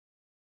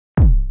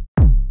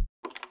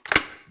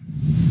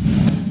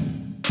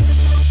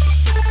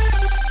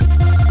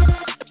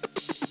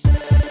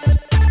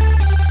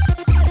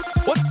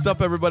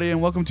up, everybody, and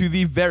welcome to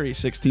the very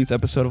 16th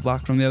episode of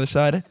Locked from the Other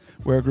Side,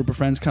 where a group of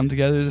friends come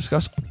together to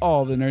discuss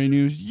all the nerdy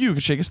news you can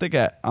shake a stick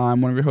at.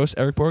 I'm one of your hosts,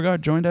 Eric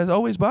Beauregard, joined as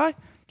always by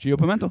Gio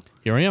Pimentel.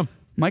 Here I am.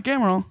 Mike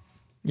Amaral.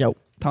 Yo.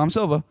 Tom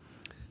Silva.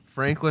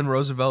 Franklin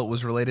Roosevelt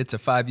was related to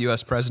 5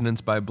 U.S.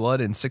 presidents by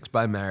blood and 6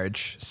 by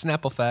marriage.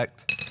 Snapple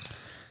fact.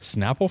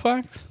 Snapple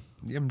fact?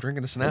 Yeah, I'm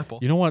drinking a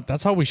Snapple. You know what?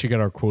 That's how we should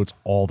get our quotes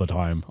all the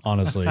time,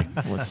 honestly.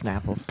 With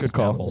Snapples. Good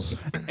call.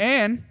 Snapples.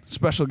 And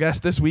special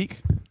guest this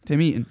week,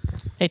 Tim Eaton.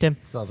 Hey, Tim.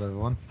 What's up,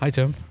 everyone? Hi,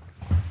 Tim.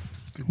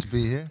 Good to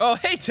be here. Oh,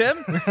 hey, Tim.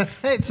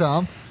 Hey,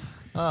 Tom.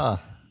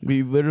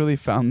 We literally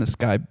found this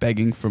guy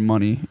begging for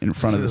money in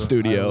front of the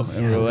studio,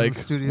 and we were like,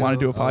 want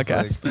to do a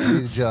podcast? I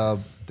need a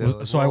job.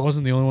 So I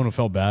wasn't the only one who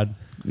felt bad?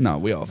 No,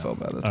 we all felt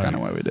bad. That's kind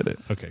of why we did it.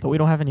 Okay. But we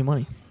don't have any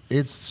money.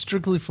 It's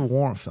strictly for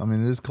warmth. I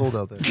mean, it is cold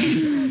out there.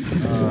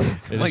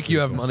 Like you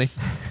have money.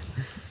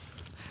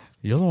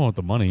 You're the one with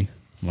the money.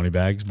 Money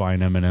bags,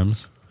 buying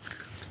M&Ms.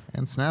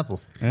 And Snapple.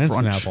 And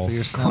Crunch. Snapple. For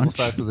your Snapple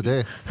fact of the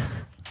day.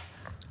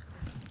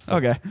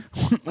 Okay.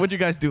 What'd you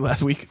guys do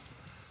last week?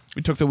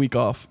 We took the week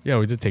off. Yeah,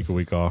 we did take a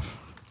week off.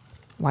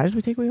 Why did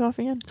we take a week off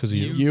again? Because of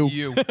you.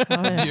 You. Oh,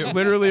 yeah.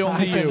 Literally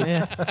only you.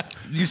 Yeah.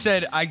 You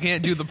said, I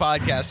can't do the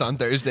podcast on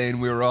Thursday,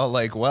 and we were all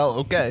like, well,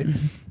 okay.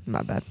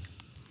 Not bad.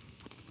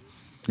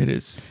 It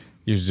is.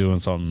 You're just doing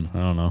something.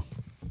 I don't know.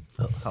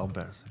 How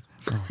embarrassing.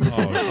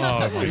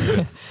 Oh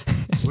my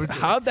God.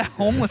 How'd that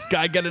homeless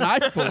guy get an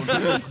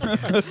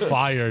iPhone?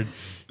 Fired.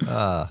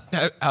 How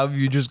have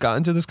you just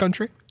gotten to this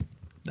country?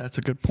 That's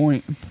a good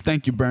point.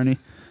 Thank you, Bernie.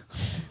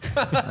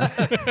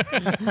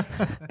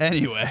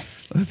 Anyway,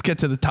 let's get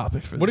to the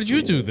topic. What did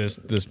you do this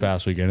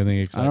past week? Anything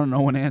I exciting? don't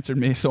know when answered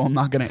me, so I'm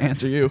not going to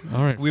answer you.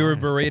 All right. We were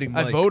fine. berating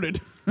Mike. I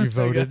voted. You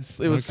voted? I guess.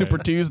 It was Okay.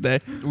 Super Tuesday.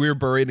 We were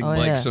berating Oh,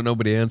 Mike, yeah. so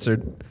nobody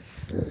answered.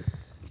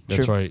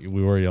 That's True. right.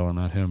 We were yelling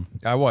at him.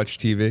 I watched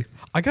TV.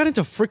 I got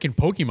into freaking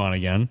Pokemon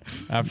again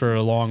after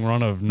a long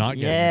run of not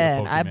getting Yeah,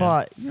 into and I Pokemon.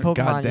 bought Pokemon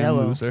Goddamn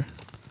Yellow. loser.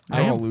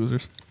 I They're all am.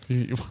 losers.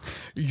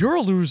 You're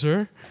a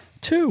loser,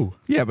 too.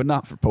 Yeah, but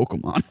not for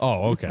Pokemon.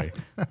 Oh, okay.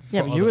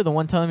 Yeah, but you were the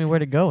one telling me where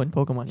to go in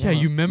Pokemon Yeah,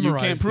 Yellow. you You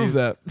memorized can't prove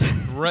it.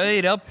 that.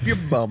 Right up your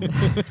bum.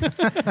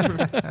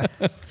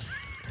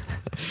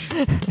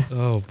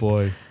 Oh,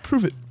 boy.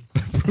 Prove it.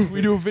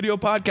 We do a video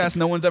podcast.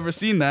 No one's ever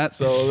seen that,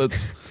 so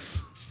that's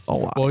a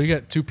lot. Well, you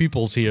got two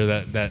peoples here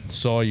that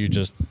saw you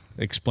just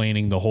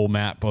explaining the whole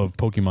map of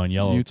Pokemon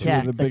Yellow. You two Yeah,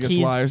 are the the biggest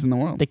keys- liars in the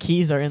world. The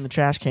keys are in the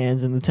trash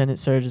cans in Lieutenant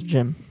Surge's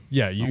gym.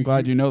 Yeah, I'm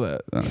glad you know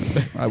that.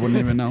 I wouldn't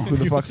even know. Who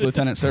the fuck's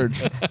Lieutenant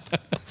Surge?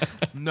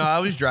 No, I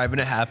was driving.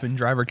 It happened.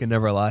 Driver can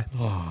never lie.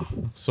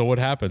 So what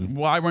happened?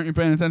 Why weren't you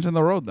paying attention to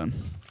the road then?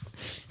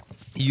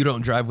 You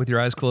don't drive with your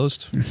eyes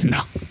closed?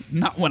 No,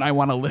 not when I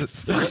want to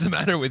live What's the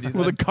matter with you?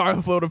 with a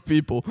car full of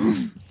people.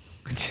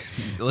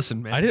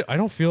 Listen, man. I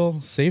don't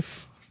feel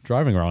safe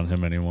driving around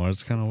him anymore.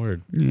 It's kind of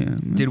weird. Yeah,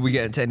 Did we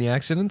get into any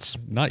accidents?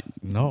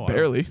 No.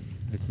 barely.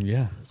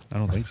 Yeah, I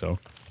don't think so.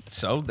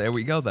 So there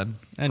we go then.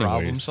 Anyways.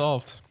 Problem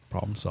solved.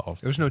 Problem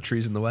solved. There was no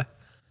trees in the way.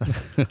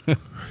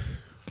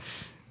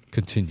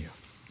 Continue.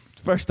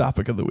 First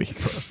topic of the week.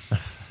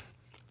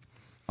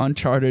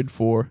 Uncharted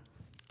 4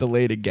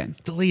 delayed again.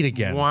 Delete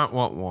again. Wah,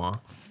 wah, wah.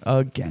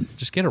 Again.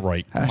 Just get it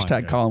right. Come on,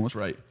 Hashtag guys. Colin was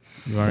right.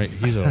 All right.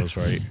 He's always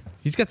right.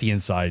 He's got the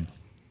inside.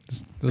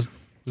 There's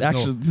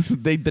Actually,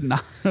 they did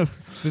not.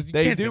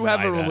 They can't do have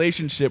deny a that.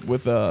 relationship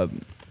with. Why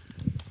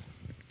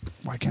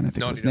can't I think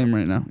No, of his you name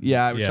right now?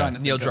 Yeah, I was Yeah. trying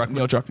to. Neil think of- Druckmann.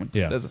 Neil Druckmann.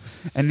 Yeah.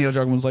 And Neil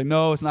Druckmann was like,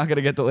 "No, it's not going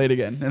to get delayed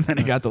again," and then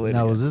it got delayed.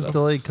 Now, again, was this so.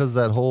 delayed because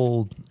that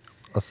whole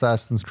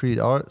Assassin's Creed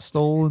art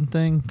stolen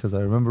thing? Because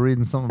I remember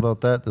reading something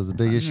about that. There was a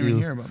big I didn't even issue.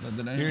 hear about that.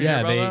 Did I? You're-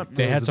 Yeah, hear about that?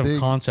 they There had was a some big-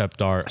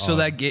 concept art. So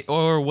that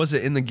or was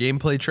it in the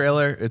gameplay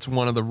trailer? It's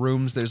one of the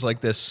rooms. There's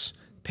like this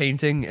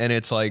painting, and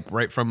it's like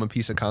right from a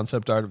piece of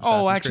concept art. Of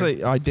Oh, Assassin's actually,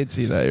 Creed. I did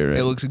see that. You're right.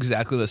 It looks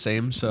exactly the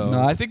same. So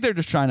No, I think they're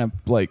just trying to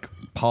like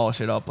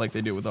polish it up like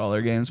they do with all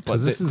their games. But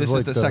 'Cause this is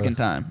like the second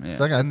time. Yeah.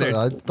 Second, And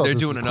I thought they're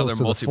this doing was another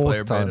close to the multiplayer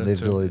fourth time beta, they've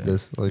too. delayed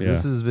this. Like Yeah.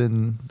 this has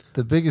been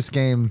the biggest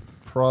game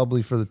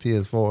probably for the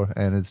PS4,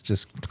 and it's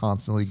just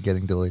constantly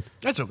getting delayed.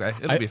 that's okay.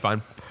 It'll be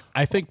fine.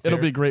 I think It'll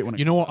they're- be great when it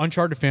you know what,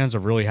 Uncharted fans are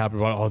really happy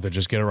about. Oh, they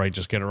just get it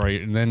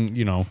right, and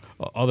then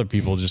other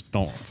people just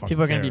don't. Fucking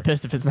People are going to be care.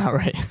 pissed if it's not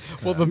right.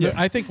 Well,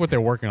 I think what they're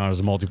working on is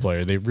a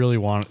multiplayer. They really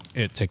want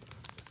it to.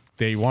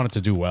 They want it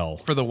to do well.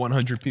 For the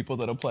 100 people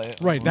that'll play it.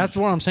 Right, that's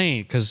what I'm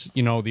saying. Because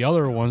the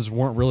other ones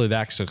weren't really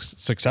that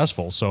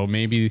successful, so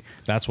maybe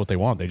that's what they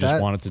want. They just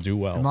That- want it to do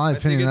well. In my think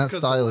opinion, it's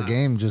that 'cause style the of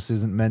game just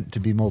isn't meant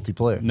to be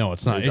multiplayer. No,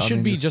 it's not. Like, It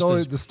should be the just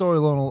story, as- the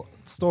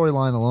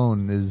storyline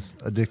alone is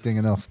addicting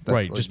enough. That,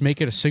 Right, like, just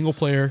make it a single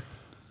player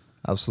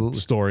absolutely.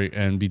 story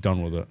and be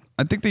done with it.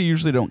 I think they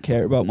usually don't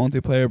care about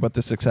multiplayer, but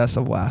the success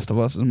of Last of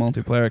Us as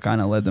multiplayer kind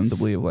of led them to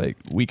believe like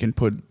we can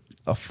put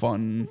a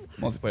fun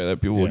multiplayer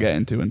that people will Yeah. get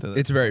into the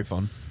It's very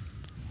fun.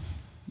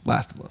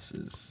 Last of Us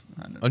is.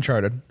 I don't know.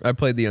 Uncharted. I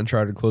played the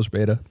Uncharted closed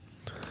beta.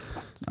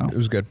 Oh. It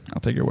was good.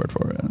 I'll take your word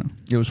for it.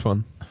 It was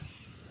fun.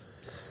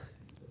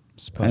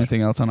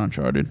 Anything else on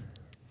Uncharted?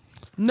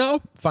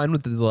 No, fine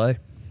with the delay.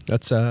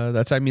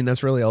 That's I mean,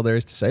 that's really all there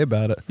is to say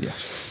about it. Yeah.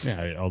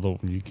 Yeah, although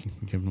you can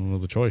give them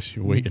another choice.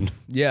 You're waiting.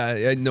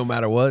 Yeah, no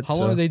matter what. How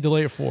long did they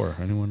delay it for?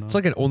 Anyone know? It's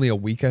like only a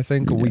week, I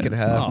think, a week and a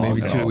half, not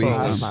maybe long 2 at all. weeks.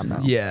 It's not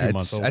bad. Yeah, Few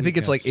months, it's. a I think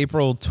it's like week,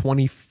 April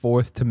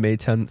 24th to May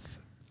 10th.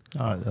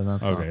 All right, then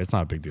that's okay, it's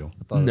not a big deal.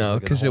 No,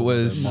 'cause it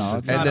was- No,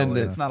 it's And not then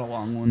it's not a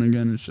long one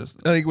again. It's just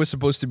I think it was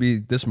supposed to be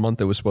this month.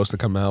 It was supposed to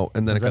come out,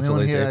 and then Has it got anyone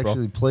delayed to here April.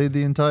 actually played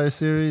the entire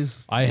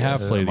series? I have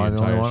played the Am I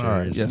only entire one? All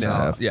right. series. Yes, No, I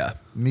have. yeah,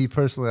 Me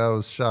personally, I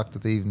was shocked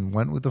that they even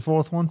went with the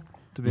fourth one.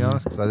 To be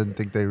honest, because I didn't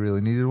think they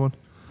really needed one.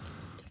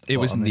 it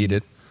was I mean,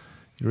 needed.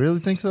 You really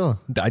think so?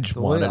 I just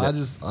The way wanted I it.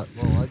 just,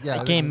 yeah.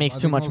 The game makes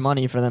too much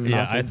money for them.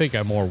 Yeah, not to. I think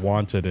I more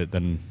wanted it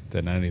than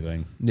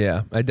anything.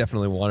 Yeah, I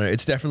definitely wanted it.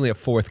 It's definitely a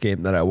fourth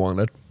game that I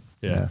wanted.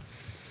 Yeah.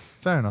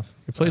 Fair enough.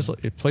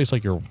 It plays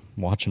like you're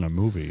watching a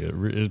movie.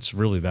 It's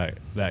really that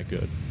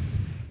good.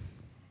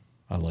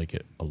 I like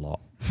it a lot.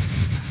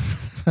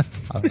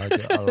 I like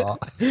it a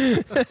lot.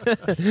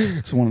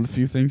 it's one of the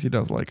few things he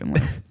does like in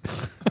life.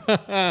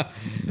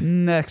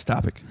 Next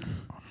topic.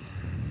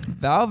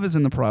 Valve is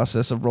in the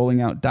process of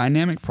rolling out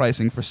dynamic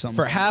pricing for some.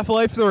 For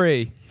Half-Life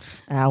 3.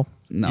 Ow.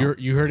 No.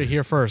 You heard it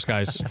here first,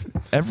 guys.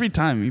 Every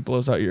time he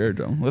blows out your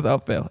eardrum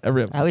without fail.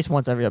 Every episode. At least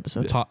once every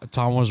episode.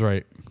 Tom was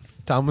right.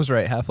 Tom was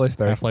right. Half-Life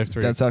 3. Half-Life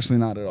 3. That's actually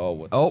not at all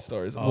what the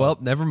story is about. well,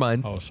 never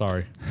mind. Oh,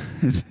 sorry.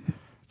 It's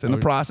in the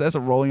process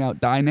of rolling out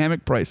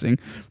dynamic pricing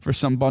for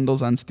some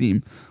bundles on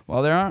Steam.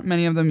 While there aren't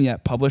many of them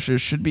yet,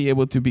 publishers should be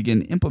able to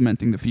begin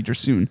implementing the feature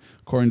soon,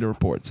 according to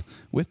reports.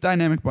 With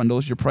dynamic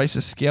bundles, your price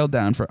is scaled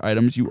down for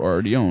items you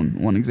already own.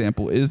 One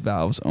example is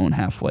Valve's own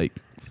Half-Life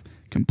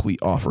Complete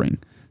offering.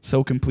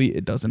 So complete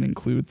it doesn't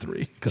include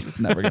 3 because it's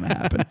never going to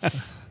happen.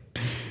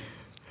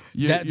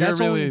 You're That's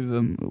really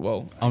only-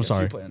 I I'm guess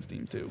sorry. You play on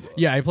Steam too. But.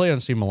 Yeah, I play on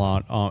Steam a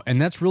lot, and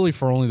that's really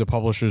for only the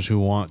publishers who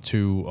want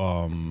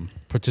to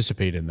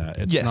participate in that.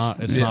 It's Yes.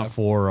 not. It's Yeah. not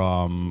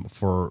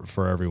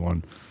for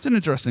everyone. It's an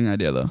interesting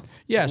idea though.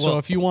 Yeah. So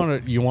if you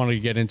want to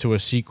get into a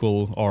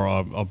sequel or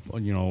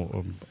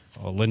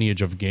a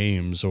lineage of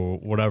games or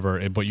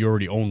whatever, but you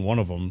already own one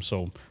of them,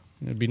 so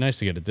it'd be nice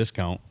to get a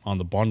discount on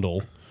the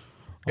bundle.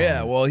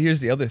 Yeah, well, here's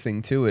the other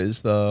thing, too,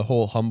 is the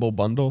whole Humble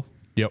Bundle.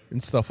 Yep.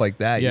 And stuff like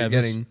that. Yeah, You're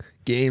getting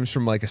games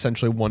from like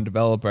essentially one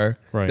developer.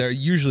 Right. They're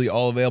usually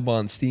all available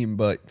on Steam,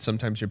 but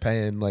sometimes you're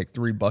paying like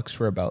 $3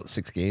 for about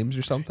 6 games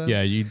or something.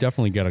 Yeah, you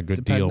definitely get a good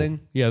Depending.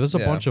 deal. Yeah, there's a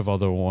Yeah. bunch of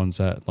other ones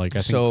that like I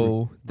think.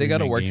 So they got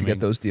to Remake work to Gaming. get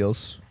those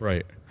deals.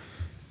 Right.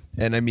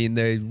 And I mean,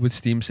 they with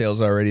Steam sales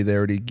already, they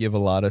already give a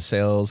lot of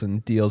sales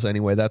and deals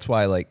anyway. That's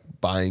why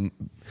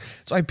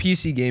that's why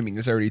PC gaming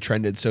has already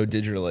trended so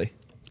digitally.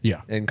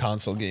 Yeah. And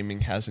console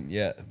gaming hasn't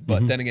yet.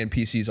 But then again,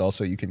 PCs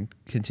also you can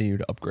continue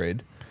to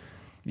upgrade,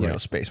 you know, Right.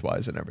 space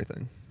wise and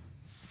everything.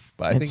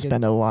 But I And think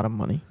spend a lot of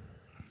money.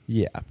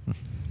 yeah.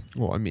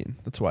 Well, I mean,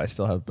 that's why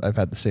I've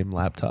had the same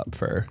laptop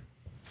for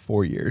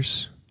 4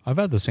 years. I've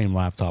had the same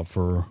laptop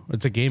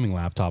it's a gaming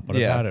laptop, but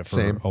Yeah, I've had it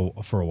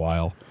for a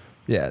while.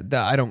 Yeah,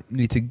 I don't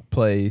need to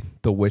play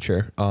The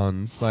Witcher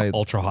on my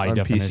Ultra high on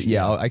definition. PC.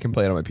 Yeah, I can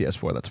play it on my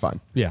PS4. That's fine.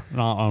 Yeah,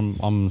 no,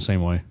 I'm the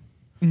same way.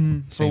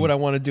 For what I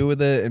want to do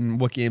with it and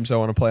what games I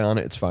want to play on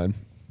it, it's fine.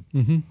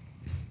 Mm-hmm.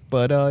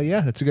 But yeah,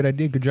 that's a good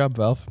idea. Good job,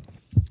 Valve.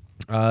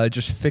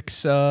 Just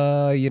fix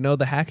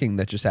the hacking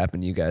that just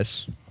happened to you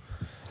guys.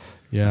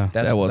 Yeah,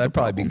 That was a that'd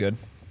probably be problem.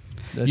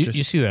 good.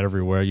 you see that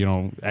everywhere. You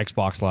know,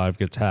 Xbox Live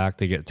gets hacked;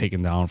 they get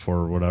taken down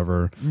for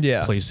whatever.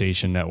 Yeah.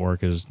 PlayStation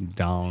Network is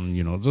down.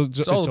 You know,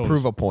 It's all to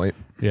prove a point.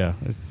 Yeah,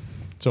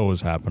 it's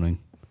always happening.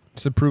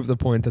 It's to prove the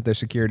point that their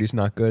security's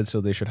not good, so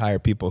they should hire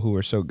people who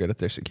are so good at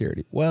their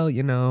security. Well,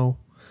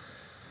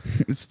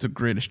 It's the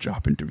greatest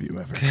job interview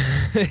ever.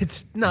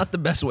 it's not the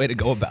best way to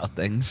go about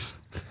things.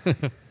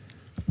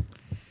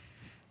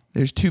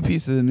 There's 2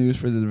 pieces of news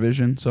for the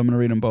division, so I'm going to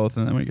read them both,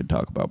 and then we can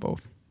talk about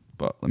both.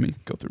 But let me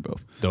go through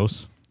both.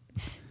 Dose.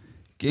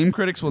 Game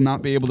critics will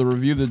not be able to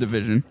review the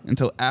division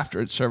until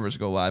after its servers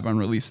go live on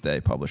release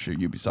day, publisher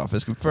Ubisoft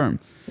has confirmed.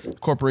 The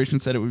corporation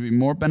said it would be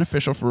more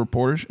beneficial for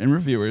reporters and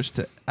reviewers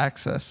to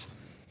assess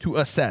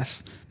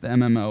the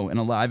MMO in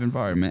a live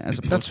environment as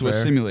opposed That's to a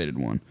fair. simulated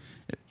one.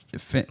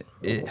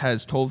 It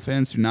has told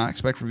fans to not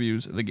expect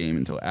reviews of the game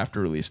until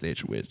after release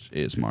date, which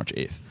is March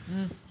 8th.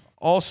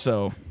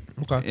 Also,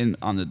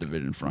 on the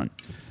division front,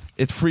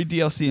 its free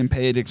DLC and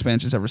paid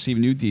expansions have received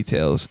new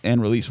details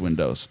and release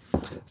windows.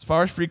 As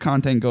far as free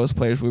content goes,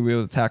 players will be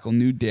able to tackle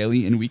new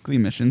daily and weekly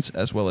missions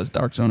as well as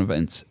Dark Zone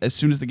events as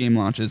soon as the game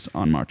launches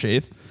on March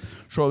 8th.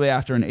 Shortly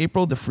after in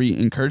April, the free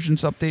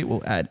Incursions update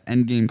will add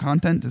endgame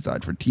content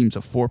designed for teams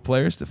of 4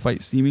 players to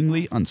fight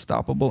seemingly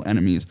unstoppable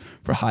enemies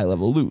for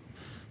high-level loot.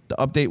 The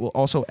update will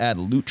also add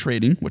loot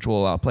trading, which will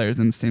allow players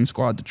in the same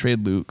squad to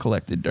trade loot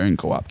collected during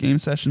co-op game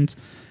sessions.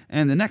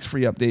 And the next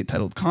free update,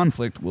 titled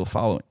Conflict, will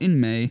follow in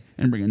May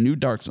and bring a new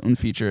Dark Zone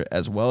feature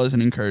as well as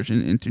an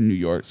incursion into New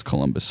York's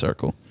Columbus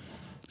Circle.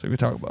 So we can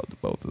talk about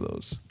both of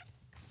those.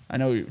 I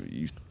know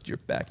you're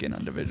back in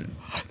on Division.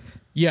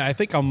 Yeah, I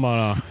think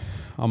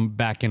I'm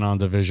back in on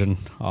Division.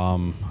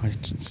 I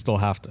still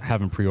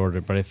haven't pre-ordered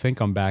it, but I think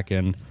I'm back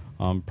in.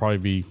 Probably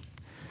be.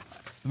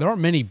 there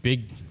aren't many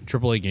big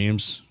AAA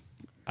games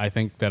I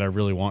think that I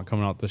really want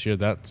coming out this year.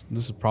 This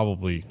is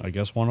probably, I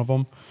guess, one of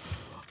them.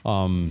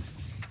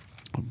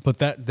 But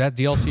that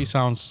DLC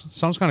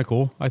sounds kind of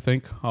cool, I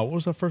think. What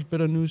was that first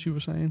bit of news you were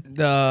saying?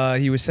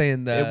 He was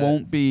saying that It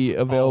won't be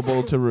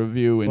available to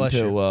review Bless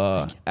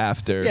until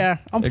after. Yeah,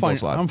 I'm it fine.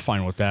 goes live. I'm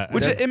fine with that.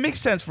 Which it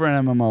makes sense for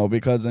an MMO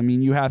because I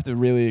mean you have to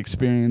really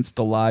experience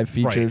the live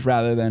features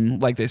rather than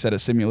like they said a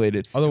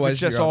simulated. Otherwise, if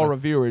it's just you're on all the-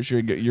 reviewers.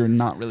 You're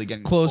not really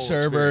getting closed full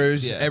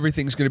servers, experience. Yeah.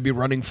 everything's going to be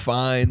running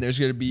fine. There's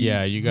going to be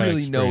you gotta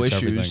really no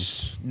experience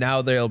issues.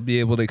 Now they'll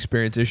be able to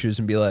experience issues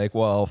and be like,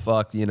 well,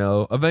 fuck,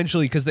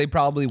 eventually, because they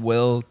probably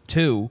will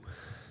too.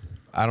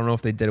 I don't know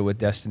if they did it with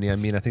Destiny. I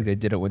mean, I think they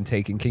did it when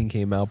Taken King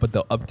came out, but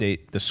they'll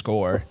update the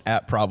score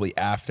at probably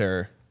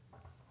after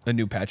a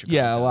new patch.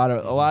 Yeah, a lot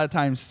of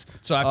times.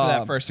 So after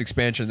that first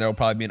expansion, there'll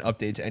probably be an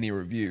update to any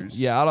reviews.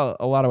 Yeah,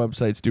 a lot of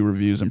websites do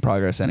reviews in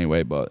progress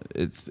anyway, but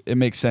it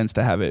makes sense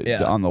to have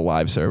it on the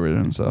live server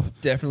and stuff.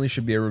 Definitely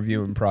should be a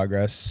review in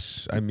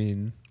progress. I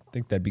mean, I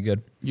think that'd be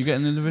good. You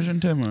getting the Division,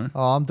 Tim? Or?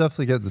 Oh, I'm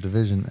definitely getting the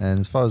Division. And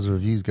as far as the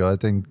reviews go, I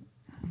think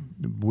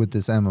with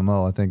this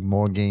MMO, I think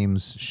more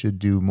games should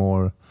do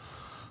more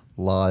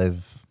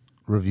live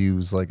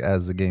reviews like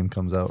as the game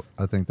comes out.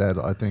 I think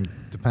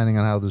depending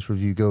on how this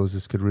review goes,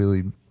 this could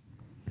really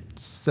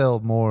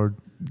sell more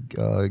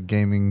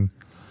gaming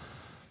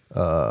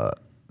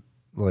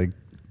like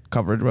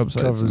Coverage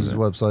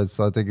websites.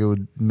 So I think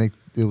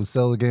it would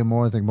sell the game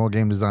more. I think more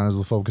game designers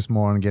will focus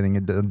more on getting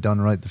it done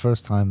right the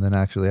first time than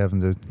actually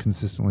having to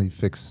consistently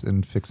fix. I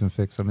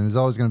mean, there's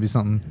always going to be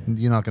something.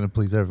 You're not going to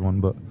please everyone,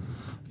 but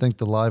I think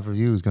the live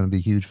review is going to be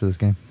huge for this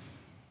game.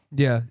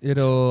 Yeah,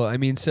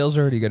 sales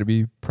are already going to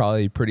be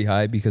probably pretty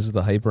high because of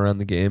the hype around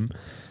the game.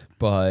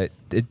 But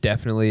it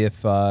definitely,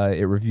 if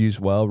it reviews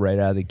well right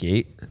out of the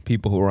gate,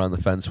 people who are on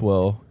the fence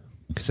will.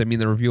 Because,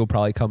 the review will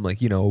probably come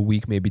a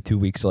week, maybe 2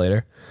 weeks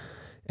later.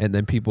 And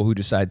then people who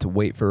decide to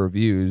wait for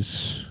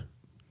reviews,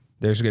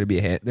 there's going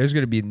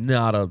to be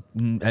not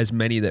as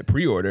many that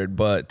pre-ordered,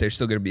 but there's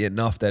still going to be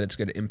enough that it's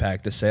going to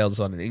impact the sales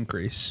on an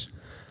increase.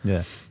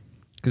 Yeah.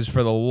 Because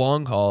for the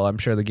long haul, I'm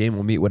sure the game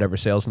will meet whatever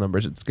sales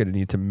numbers it's going to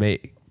need to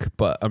make.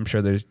 But I'm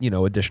sure there's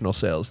additional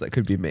sales that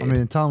could be made. I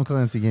mean, a Tom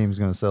Clancy game is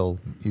going to sell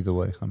either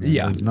way. I mean,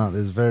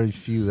 there's very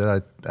few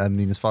that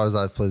as far as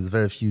I've played, there's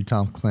very few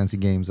Tom Clancy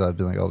games I've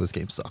been like, oh, this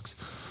game sucks.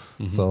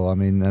 Mm-hmm. So I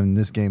mean,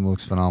 this game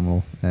looks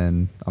phenomenal,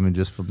 and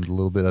just from the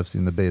little bit I've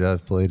seen the beta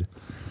I've played,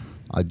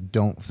 I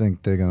don't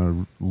think they're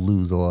going to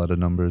lose a lot of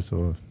numbers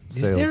or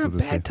sales. Is there a with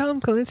this bad game. Tom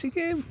Clancy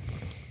game?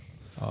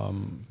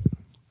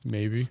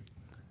 Maybe.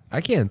 I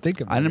can't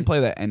think of it. I didn't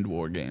play that End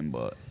War game,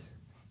 but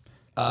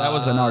that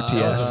was an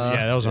RTS.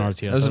 That was an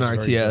RTS. That was an very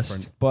RTS.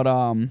 different. But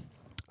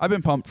I've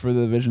been pumped for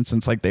the Division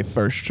since they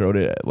first showed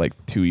it at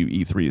 2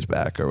 E3s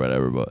back or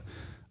whatever. But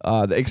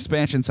the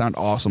expansion sound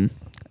awesome,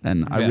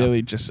 and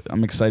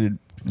I'm excited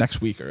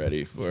next week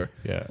already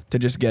to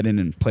just get in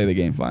and play the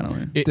game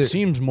finally. It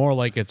seems more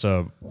like it's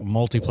a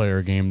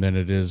multiplayer game than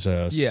it is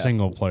a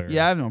single player.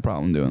 Yeah, I have no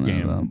problem doing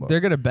game. that. Though, They're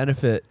going to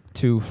benefit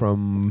too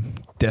from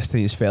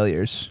Destiny's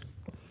failures.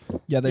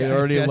 yeah, they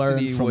already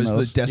learned from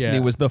those. Destiny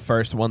was the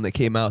first one that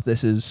came out.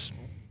 This is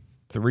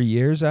 3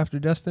 years after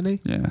Destiny.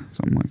 Yeah,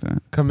 something like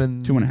that.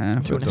 Coming 2.5. two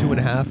and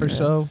a half or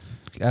so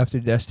after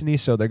Destiny.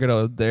 So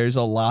there's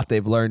a lot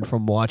they've learned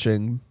from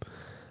watching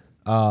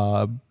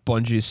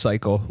Bungie's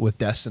cycle with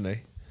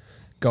Destiny,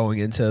 going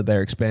into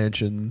their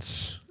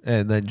expansions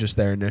and then just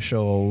their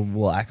initial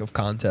lack of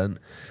content.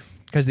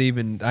 Because they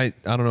even, I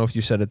don't know if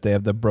you said it, they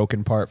have the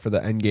broken part for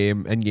the end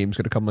game. End game's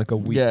going to come a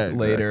week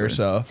later or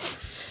so.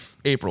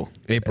 April.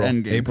 The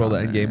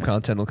end game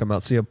content will come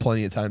out, so you have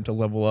plenty of time to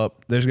level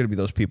up. There's going to be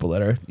those people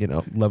that are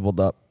leveled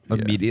up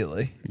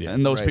immediately. Yeah.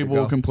 And those people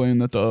will complain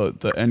that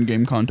the end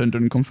game content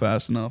didn't come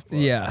fast enough.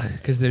 Yeah,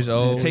 because there's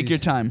always... Take your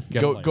time.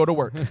 Go to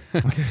work.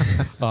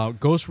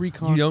 Ghost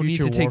Recon. You don't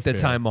Future need to take the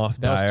Warfare. time off,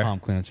 That Dyer. was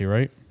Tom Clancy,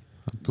 right?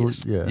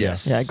 Yeah.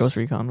 Yes. Yeah, Ghost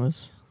Recon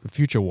was.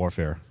 Future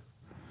Warfare.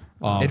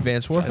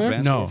 Advanced Warfare?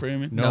 Advanced No, Warfare, you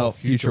mean? no,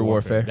 Future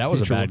Warfare. That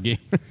was Future a bad game.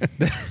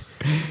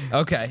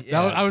 Okay.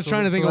 Yeah. I was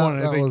trying to think of one.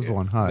 That was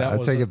one. All right, I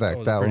take it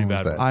back. That one was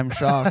bad. I'm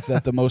shocked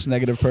that the most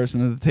negative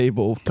person at the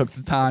table took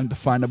the time to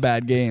find a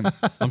bad game.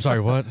 I'm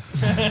sorry, what?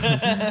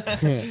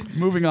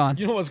 Moving on.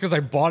 You know, it's because I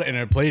bought it and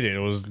I played it. It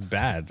was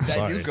bad. That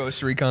Sorry. new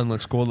Ghost Recon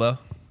looks cool, though.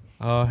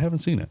 I haven't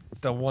seen it.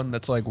 The one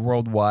that's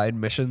worldwide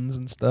missions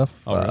and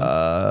stuff. Oh,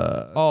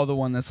 really? The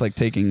one that's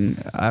taking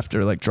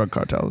after drug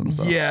cartels and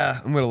stuff. Yeah,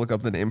 I'm going to look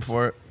up the name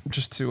for it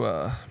just to...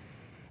 I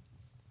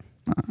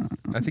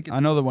think it's... I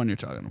know the one you're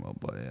talking about,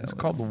 but yeah. It's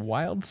called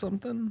Wild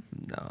something?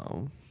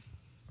 No.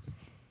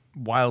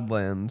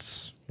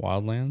 Wildlands.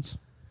 Wildlands?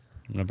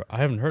 I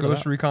haven't heard Ghost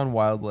of that. Recon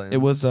Wildlands. It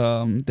was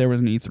there was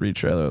an E3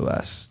 trailer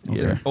last It's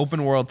year. an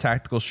open world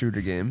tactical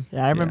shooter game.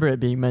 Yeah, I remember it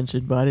being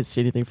mentioned, but I didn't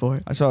see anything for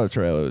it. I saw the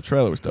trailer. The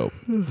trailer was dope.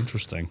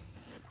 Interesting.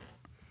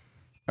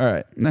 All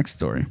right, next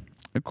story.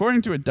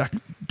 According to a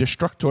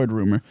Destructoid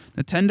rumor,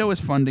 Nintendo is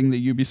funding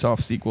the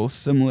Ubisoft sequel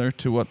similar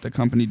to what the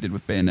company did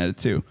with Bayonetta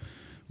 2,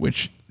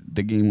 which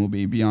the game will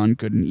be Beyond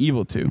Good and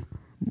Evil 2,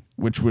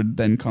 which would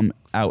then come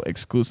out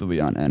exclusively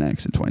on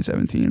NX in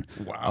 2017.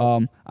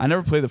 Wow. I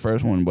never played the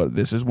first one, but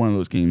this is one of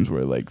those games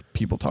where like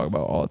people talk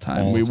about all the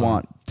time. We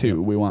want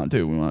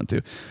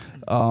to.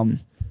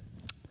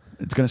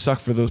 It's gonna suck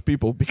for those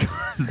people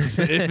because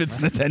if it's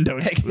Nintendo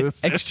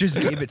exclusive. Extras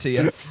gave it to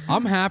you.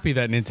 I'm happy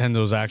that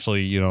Nintendo's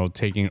actually,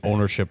 taking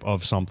ownership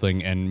of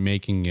something and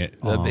making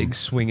it The big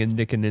swinging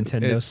dick of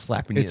Nintendo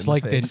slapping you in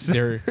the face.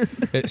 they're.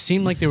 It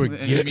seemed like they were.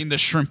 You mean the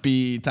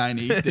shrimpy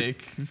tiny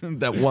dick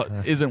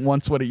that isn't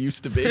once what it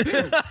used to be?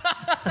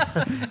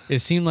 It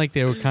seemed like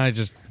they were kind of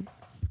just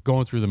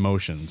going through the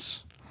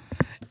motions,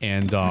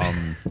 and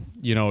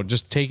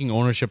just taking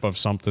ownership of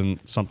something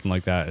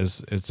like that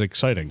it's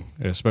exciting,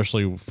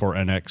 especially for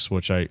NX,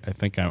 which I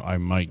think I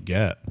might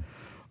get.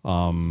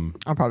 I'm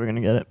probably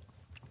gonna get it.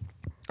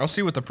 I'll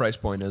see what the price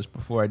point is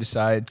before I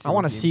decide. I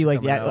want to see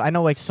like I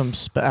know like some.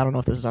 I don't know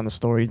if this is on the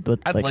story, but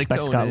like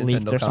specs got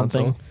leaked or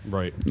something.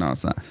 Right? No,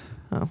 it's not.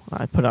 Oh,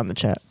 I put it on the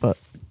chat, but.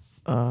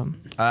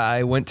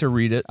 I went to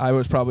read it. I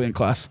was probably in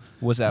class.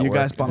 Was that you work?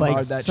 guys bombarded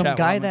Like that some chat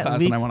guy while I'm in that class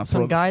leaked, and I wanna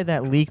some throw guy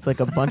that leaked like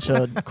a bunch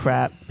of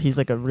crap. He's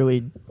like a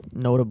really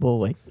notable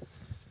like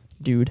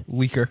dude.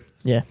 Leaker.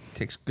 Yeah,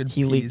 Takes good.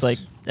 he leaked like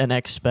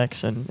NX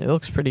specs, and it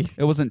looks pretty.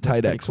 It wasn't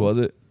pretty Tidex, cool. was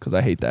it? Because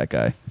I hate that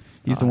guy.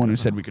 He's the one who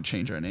said we could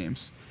change our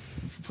names.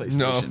 For PlayStation.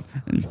 No.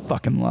 And he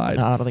fucking lied.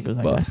 No, I don't think it was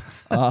that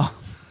But, guy.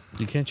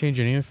 You can't change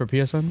your name for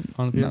PSN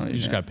on the PSN. No, you you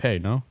just can't. got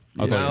paid. No.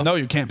 I Yeah. thought- No,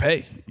 you can't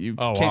pay. You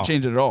Oh, can't wow.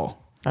 change it at all.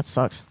 That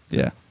sucks.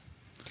 Yeah.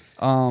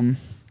 I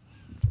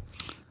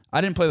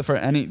didn't play the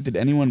first. Did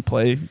anyone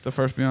play the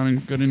first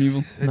Beyond Good and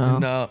Evil? No.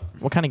 No.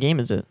 What kind of game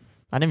is it?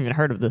 I never even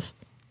heard of this.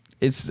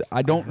 It's.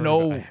 I don't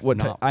know I what.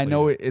 not I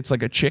know played it's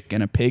like a chick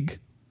and a pig.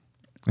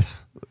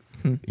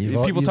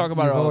 You've People talk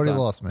about it you've all the already time.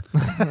 lost me.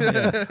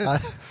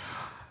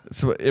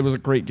 So it was a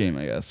great game,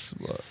 I guess.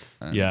 But,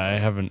 Yeah, I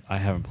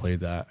haven't played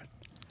that.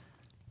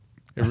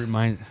 It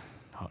reminds.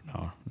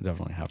 No,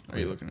 definitely haven't. Are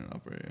played you it. looking it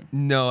up? Or are you?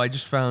 No, I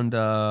just found.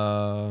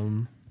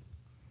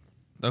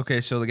 Okay,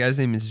 so the guy's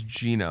name is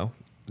Gino,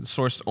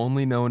 sourced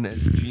only known as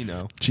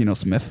Gino. Geno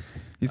Smith.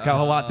 He's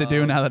got a lot to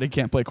do now that he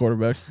can't play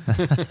quarterback.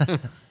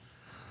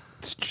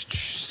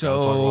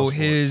 So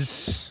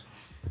his.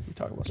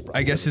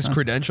 I guess his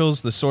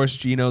credentials, the source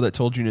Gino that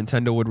told you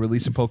Nintendo would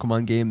release a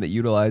Pokemon game that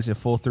utilized a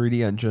full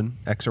 3D engine,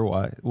 X or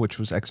Y, which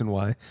was X and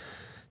Y,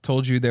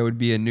 told you there would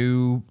be a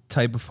new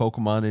type of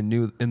Pokemon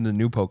in the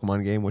new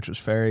Pokemon game, which was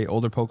Fairy.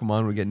 Older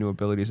Pokemon would get new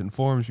abilities and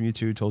forms.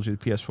 Mewtwo told you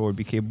the PS4 would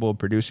be capable of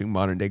producing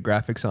modern-day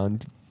graphics on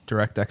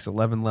DirectX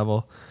 11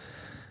 level.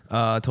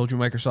 Told you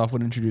Microsoft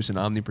would introduce an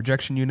Omni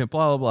projection unit,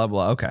 blah, blah, blah,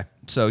 blah. Okay,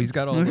 so he's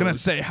got all I was going to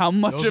those. say, how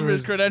much Those of are his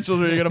his- credentials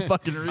are you going to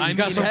fucking read? I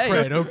got some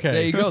cred, okay.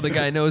 There you go. The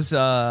guy knows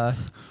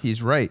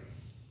he's right.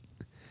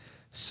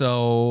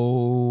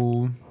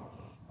 So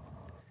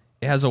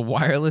it has a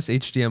wireless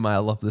HDMI, I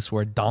love this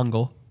word,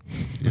 dongle.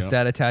 Yep.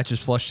 That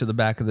attaches flush to the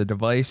back of the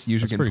device.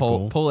 User That's can pretty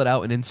cool. pull it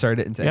out and insert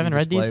it into You any haven't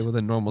read display these? with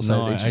a normal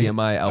No, size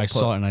HDMI output. I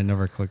saw it and I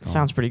never clicked on it.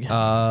 Sounds pretty good.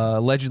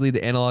 Allegedly,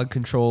 the analog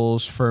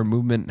controls for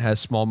movement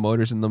has small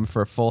motors in them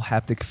for full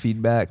haptic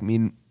feedback,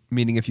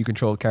 meaning if you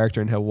control a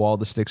character and hit a wall,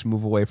 the sticks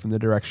move away from the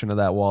direction of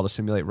that wall to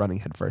simulate running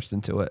headfirst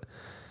into it.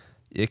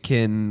 It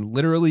can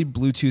literally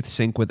Bluetooth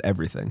sync with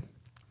everything.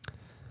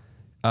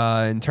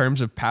 In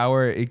terms of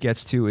power, it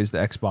gets to is the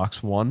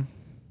Xbox One.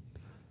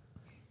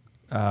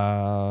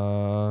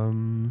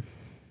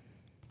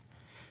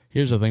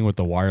 Here's the thing with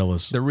the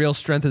wireless. The real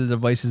strength of the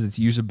device is its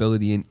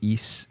usability and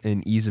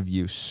ease of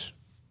use.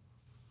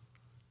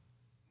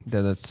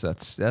 That's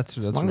as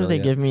long as really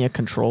they give me a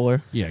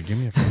controller, Yeah, give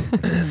me a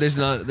phone. there's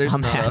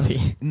I'm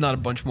happy. not a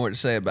bunch more to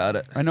say about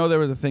it. I know there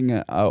was a thing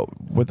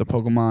with the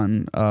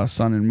Pokemon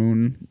Sun and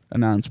Moon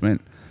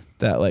announcement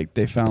that like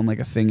they found like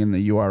a thing in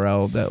the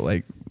URL that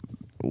like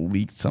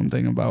leaked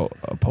something about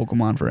a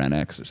Pokemon for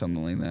NX or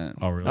something like that.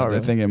 Oh, really? Oh, I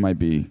really? think it might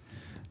be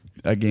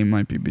a game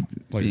might be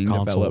Like being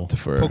console. developed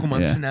for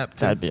Pokemon yeah. Snap.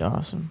 that'd be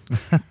awesome.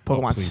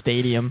 Pokemon please.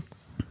 Stadium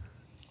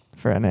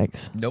for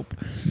NX. Nope.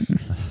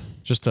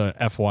 Just a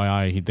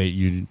FYI, that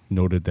you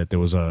noted that there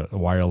was a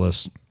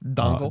wireless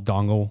Dongle?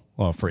 dongle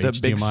for The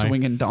HDMI. big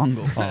swinging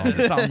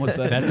dongle. Tom would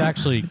say. That's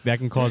actually that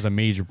can cause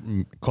major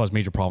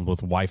problems with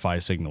Wi-Fi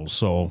signals.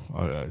 So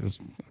it's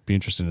be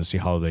interesting to see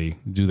how they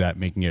do that,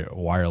 making it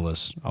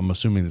wireless. I'm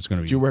assuming it's going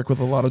to be. Do you work with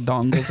a lot of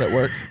dongles at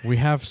work? We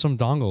have some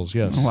dongles,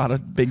 yes. A lot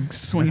of big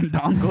swinging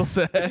dongles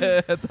at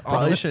the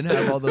Probably office. shouldn't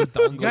have all those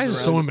dongles You guys are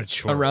so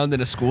immature. around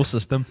in a school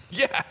system.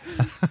 Yeah.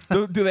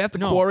 Do they have to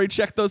No. quarry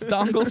check those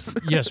dongles?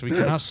 Yes, we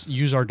cannot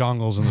use our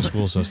dongles in the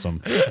school system.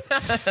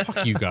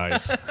 Fuck you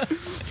guys.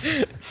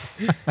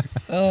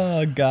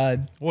 Oh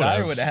God, Whatever.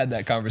 Tyler would have had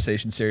that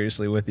conversation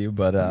seriously with you,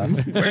 but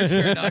we're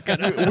sure not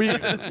gonna. we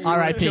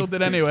R.I.P. killed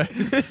it anyway.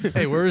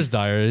 Hey, where is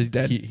Dyer?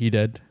 Dead. He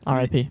dead.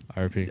 R.I.P.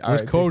 RP.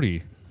 Where's RIP.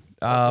 Cody?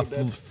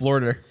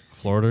 Florida.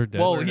 Florida. Dead.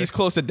 Well, he's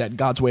close to dead.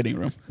 God's waiting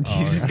room.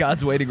 He's in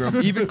God's waiting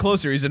room. Even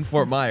closer, he's in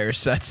Fort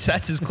Myers. That's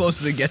as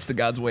close as it gets to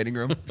God's waiting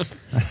room.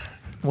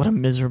 What a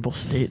miserable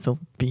state they'll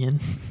be in.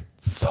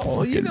 So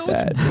Well, you fucking know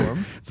bad. it's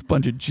warm. It's a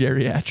bunch of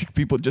geriatric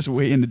people just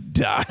waiting to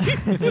die.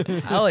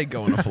 I like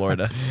going to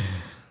Florida.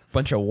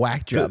 Bunch of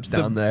whack jobs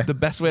down there. The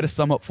best way to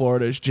sum up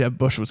Florida is Jeb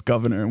Bush was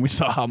governor, and we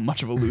saw how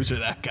much of a loser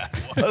that guy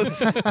was.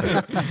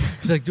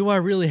 He's like, do I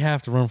really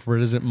have to run for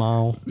it? Is it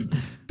Mao?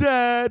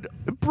 Dad,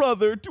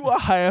 brother, do I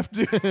have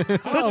to?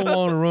 I don't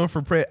want to run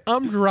for president.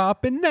 I'm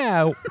dropping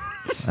out.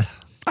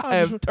 I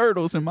have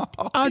turtles in my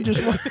pocket. I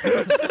just want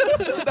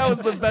That was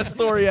the best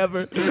story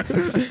ever.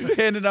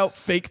 Handing out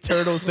fake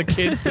turtles to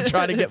kids to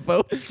try to get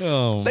votes.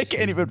 Oh, They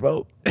can't even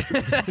vote.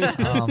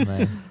 Oh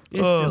man.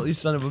 You silly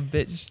son of a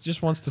bitch.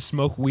 Just wants to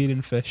smoke weed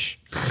and fish.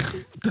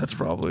 That's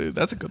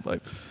a good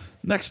life.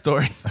 Next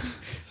story.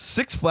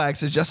 Six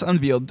Flags has just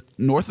unveiled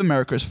North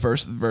America's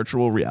first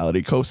virtual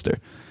reality coaster.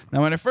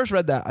 Now, when I first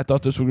read that, I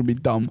thought this was going to be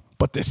dumb,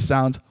 but this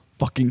sounds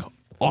fucking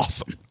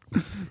awesome.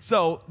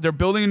 So they're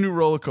building a new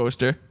roller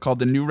coaster called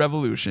the New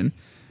Revolution.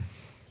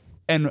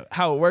 And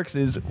how it works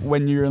is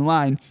when you're in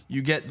line,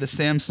 you get the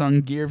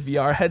Samsung Gear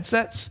VR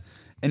headsets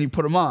and you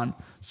put them on.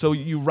 So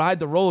you ride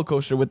the roller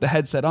coaster with the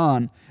headset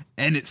on,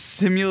 and it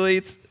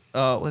simulates,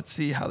 let's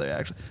see how they're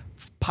actually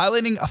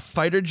piloting a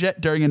fighter jet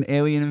during an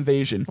alien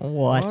invasion.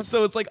 What?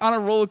 So it's like on a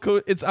roller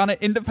coaster. It's on an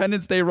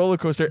Independence Day roller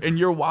coaster, and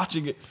you're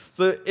watching it.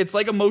 So it's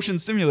like a motion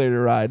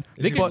simulator ride.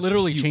 They could But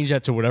literally change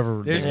that to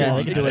whatever. Yeah,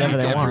 they can do whatever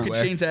they want. You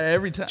can change that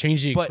every time.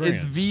 Change the But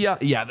it's experience. VR.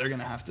 Yeah, they're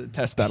gonna have to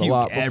test that a Puke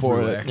lot before.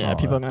 everywhere. Yeah,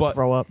 people are gonna But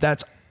throw up.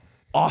 that's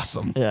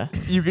awesome. Yeah.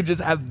 You could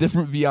just have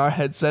different VR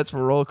headsets for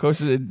roller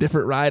coasters, a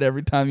different ride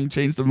every time you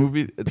change the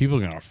movie. People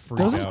are gonna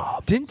freak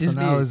out. Didn't So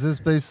Disney? now is this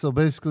based? So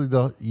basically,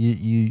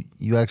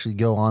 you actually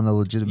go on a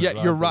legitimate.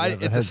 Yeah, you're ride right.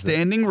 with a It's a headset.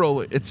 standing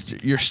roller.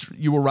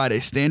 You will ride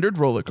a standard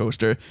roller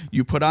coaster.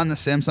 You put on the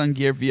Samsung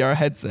Gear VR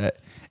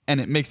headset, and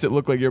it makes it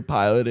look like you're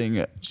piloting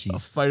a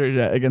fighter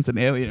jet against an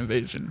alien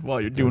invasion while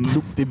you're doing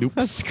loop-de-loops.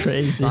 That's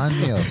crazy. Sign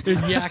me up. You're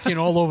yakking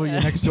all over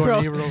your next door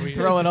neighbor over here.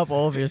 Throwing up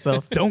all over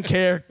yourself. Don't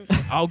care.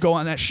 I'll go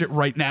on that shit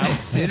right now.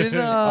 Didn't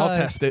I'll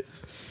test it.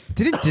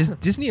 Didn't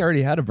Disney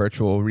already had a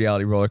virtual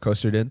reality roller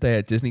coaster? Didn't they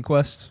at Disney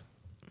Quest?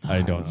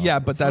 I don't know. Yeah,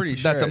 but that's Pretty a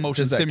sure.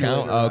 motion Does that simulator.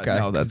 count? Oh, okay.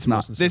 No, that's It's not.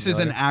 motion This is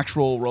an simulator.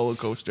 actual roller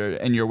coaster,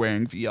 and you're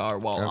wearing VR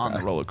while on the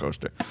Okay. roller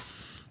coaster.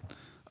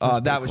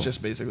 That was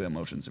just basically a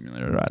motion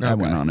simulator ride. I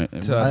Okay. went on it.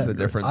 It So was- that's the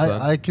difference. then.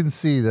 I can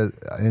see that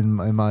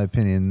in my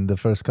opinion, the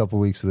first couple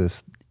weeks of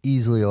this,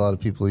 easily a lot of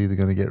people are either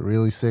going to get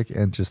really sick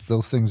and just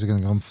those things are going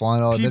to come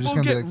flying out. They're just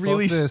People going to get be like,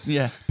 really fuck this.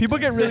 yeah. People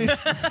get really.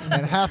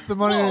 And half the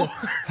money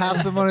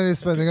they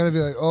spend, they're going to be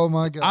like, oh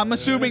my god. I'm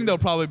assuming they'll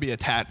probably be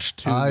attached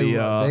to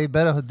the. they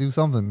better do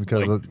something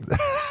because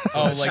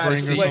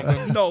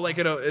No, like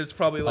it's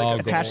probably like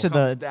Attached to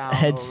comes the down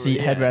head over-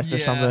 seat yeah, headrest or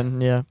yeah. something.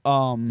 Yeah.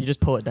 You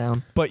just pull it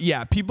down. But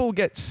yeah, people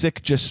get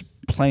sick just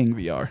playing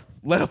VR,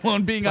 let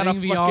alone being on a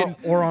Playing VR fucking.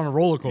 or on a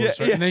roller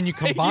coaster, and then you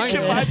combine you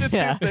combine it. the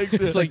Yeah. two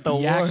things. It's like the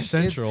Yak it's,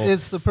 Central.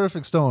 it's the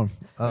perfect storm.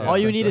 All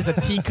you need is a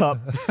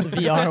teacup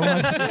VR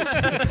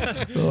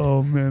one.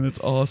 Oh man, that's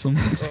awesome.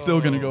 I'm still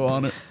gonna go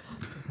on it.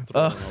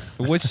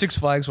 Which Six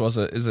Flags was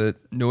it? Is it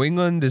New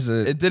England? Is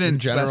it It didn't in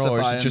general, specify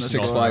or is it in just the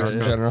Six story. Flags in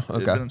Yeah. general? It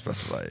Okay. didn't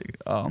specify.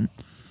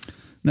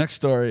 Next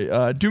story.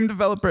 Doom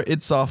developer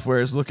id Software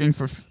is looking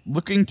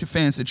to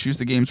fans to choose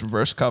the game's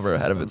reverse cover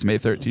ahead of its May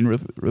 13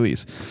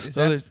 release. Is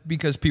So that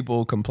because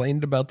people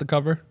complained about the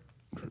cover?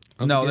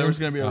 no, there game? was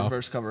going to be a Oh.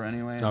 reverse cover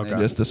anyway. And Okay.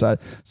 They just decided.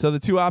 So the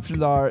two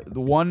options are: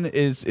 the one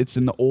is it's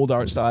in the old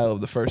art style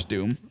of the first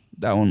Doom.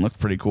 That one looked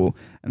pretty cool,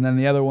 and then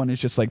the other one is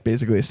just like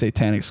basically a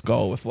satanic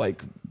skull with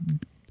like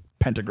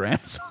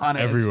pentagrams on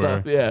it Everywhere.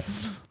 and stuff. Yeah.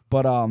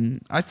 But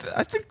I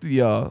think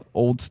the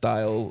old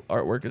style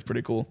artwork is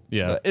pretty cool.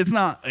 Yeah. It's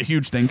not a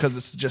huge thing because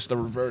it's just the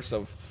reverse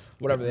of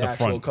whatever the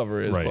actual front,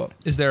 cover is. right. But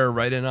Is there a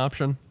write-in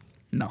option?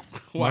 no.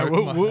 Why?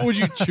 What would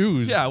you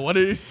choose? Yeah. What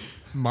are you?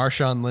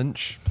 Marshawn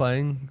Lynch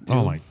playing Oh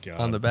Doom my God.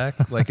 on the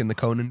back, like in the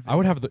Conan. I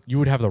would have you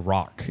would have the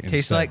Rock. Tastes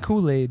instead. like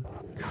Kool-Aid.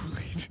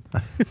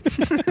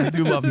 I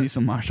do love me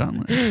some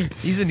Marshawn Lynch.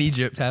 He's in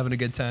Egypt having a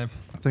good time.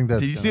 I think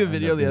that's Did you see the gonna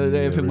end video up the other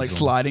being day of him like original.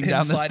 sliding down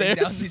the sliding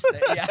stairs? these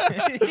stairs. Yeah,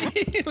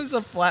 it was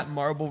a flat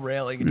marble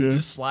railing, and he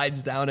just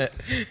slides down it.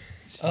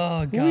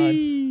 Oh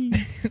god,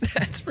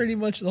 that's pretty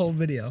much the whole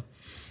video.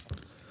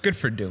 Good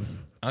for Doom.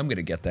 I'm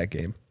gonna get that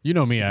game. You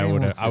know me. I game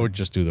would. looks I would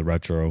just do the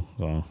retro.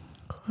 So.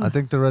 I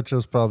think the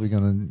retro's probably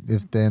gonna.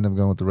 If they end up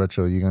going with the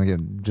retro, you're gonna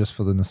get just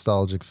for the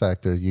nostalgic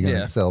factor. You're gonna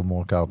Yeah. sell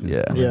more copies.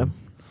 Yeah. Yeah.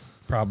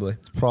 Probably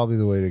Probably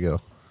the way to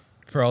go.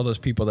 for all those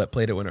people that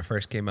played it when it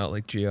first came out,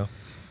 like Geo.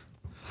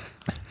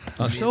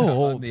 On the, so on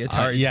old. the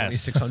Atari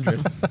Yes.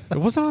 2600. It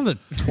wasn't on the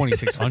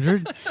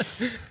 2600.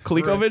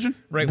 ColecoVision?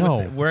 Right,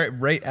 No.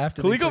 right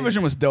after. they played-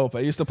 ColecoVision was dope. I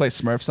used to play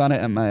Smurfs on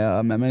it at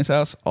my meme's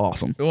house.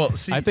 Awesome. Well,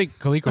 see, I think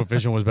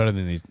ColecoVision was better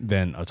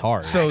than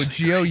Atari. so.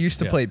 Geo used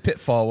to Yeah. play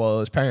Pitfall while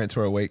his parents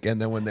were awake, and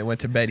then when they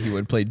went to bed, he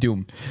would play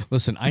Doom.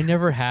 listen, I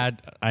never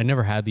had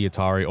the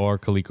Atari or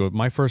Coleco.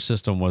 My first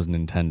system was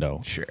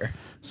Nintendo. Sure.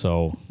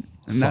 So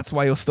And that's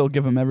why you'll still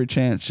give them every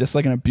chance, just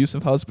like an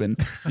abusive husband.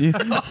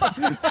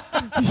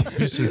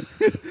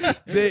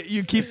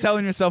 You keep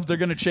telling yourself they're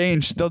going to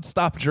change. They'll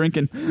stop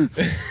drinking.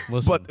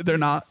 listen, But they're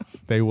not.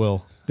 they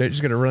will. They're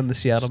just gonna run the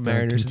Seattle Just gonna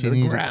Mariners into the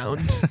continue to-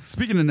 ground.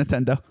 Speaking of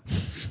Nintendo,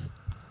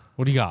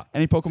 What do you got?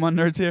 any Pokemon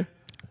nerds here?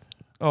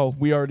 Oh,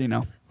 we already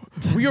know.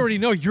 We already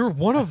know you're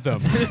one of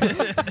them.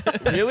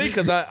 Really?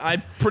 Because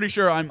I'm pretty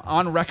sure I'm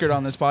on record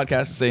on this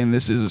podcast saying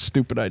this is a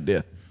stupid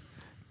idea.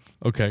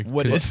 Okay.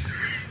 What is?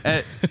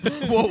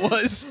 What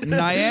was?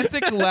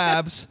 Niantic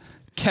Labs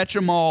Catch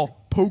 'em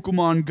All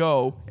Pokemon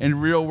Go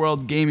and real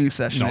world gaming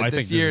session No, at I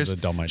this think this is year's a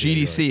dumb idea,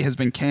 GDC has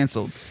been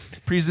canceled.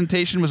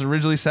 Presentation was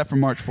originally set for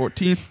March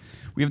 14th.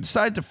 We have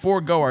decided to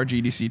forego our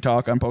GDC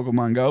talk on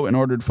Pokemon Go in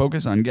order to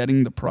focus on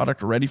getting the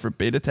product ready for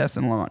beta test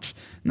and launch.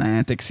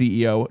 Niantic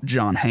CEO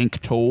John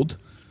Hank told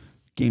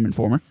Game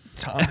Informer.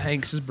 Tom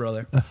Hanks'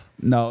 brother.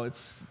 No,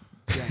 it's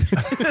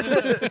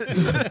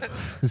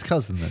His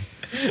cousin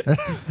then.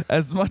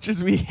 as much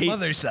as we hate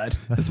Mother said.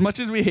 As much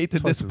as we hate to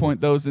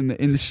disappoint those in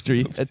the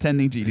industry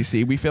attending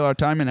GDC, we feel our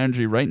time and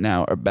energy right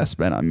now are best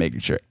spent on making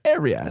sure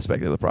every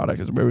aspect of the product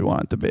is where we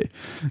want it to be.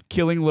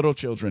 Killing little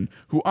children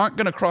who aren't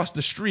going to cross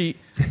the street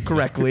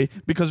correctly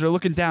because they're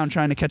looking down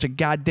trying to catch a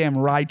goddamn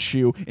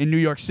Raichu in New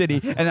York City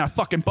and then a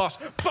fucking bus.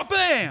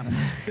 Bam!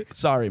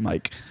 Sorry,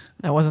 Mike.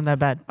 That wasn't that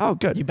bad. Oh,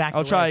 good. You backed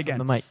I'll away try from again.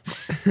 the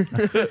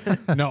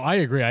mic. No, I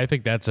agree. I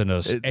think that's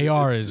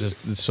AR is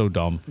just it's so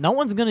dumb. No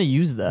one's gonna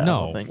use that. I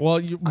No. don't think. Well,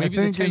 maybe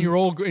the think in-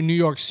 10-year-old in New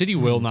York City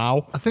will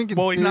now. I think. In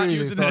Well, he's not theory,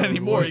 they using thought it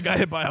anymore. would. He got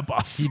hit by a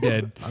bus. He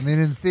did. I mean,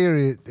 in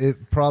theory,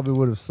 it probably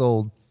would have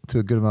sold to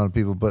a good amount of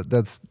people, but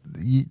that's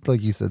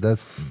like you said.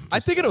 That's. I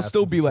think it'll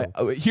still be like.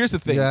 Here's the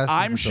thing. You're asking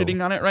I'm for trouble.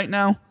 shitting on it right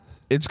now.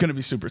 It's going to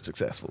be super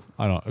successful.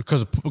 I don't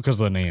because of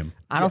the name.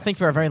 I don't think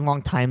for a very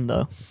long time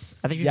though.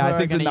 I think Yeah, people I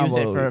think are going the to use it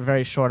novel- for a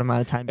very short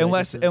amount of time. be like,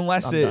 Unless this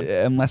is- I'm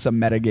done. unless a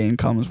meta game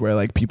comes where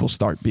like people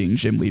start being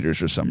gym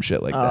leaders or some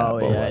shit like that. Oh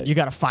but, yeah, like, you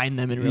got to find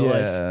them in real life.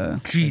 yeah.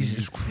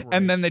 Jesus Christ.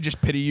 And then they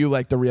just pity you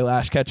like the real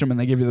Ash Ketchum and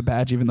they give you the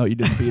badge even though you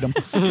didn't beat him.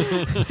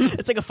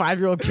 It's like a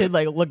 5-year-old kid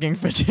like looking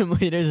for gym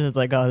leaders, and it's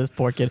like, oh, this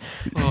poor kid.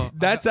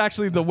 That's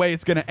actually the way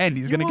it's gonna end.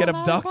 He's gonna get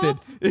abducted.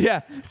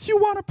 Yeah. You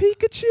want a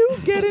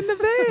Pikachu? Get in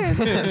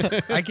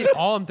the van.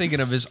 All I'm thinking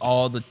of is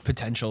all the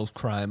potential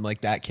crime,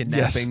 like that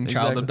kidnapping, Yes,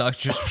 child exactly.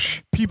 abduction.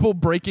 People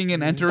breaking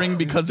and entering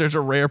because there's a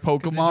rare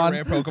Pokemon.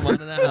 There's a rare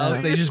Pokemon in the house.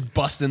 They just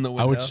bust in the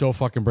window. I would so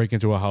fucking break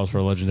into a house for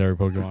a legendary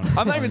Pokemon.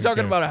 I'm not even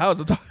talking about a house.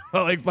 I'm talking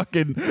about like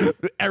fucking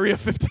Area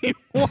 15.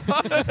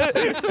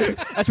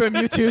 That's where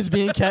Mewtwo's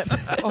being kept.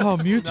 Oh,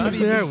 Mewtwo's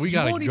there. We You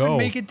gotta won't go. even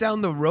make it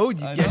down the road.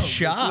 You get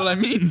shot. That's what I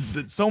mean.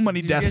 So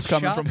many You deaths get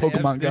coming shot, from man.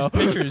 Pokemon Go.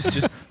 There's pictures,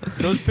 just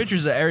those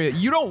pictures of area.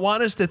 You don't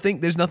want us to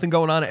think there's nothing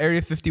going on at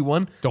Area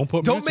 51. Don't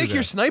Don't Mewtwo make there.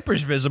 your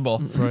snipers visible.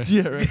 Right.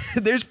 Yeah, right.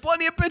 There's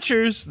plenty of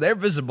pictures. They're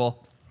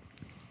visible.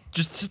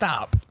 Just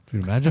stop.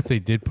 Dude, imagine if they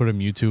did put a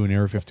Mewtwo in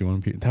Area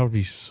 51. That would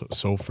be so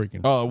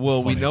freaking. Oh,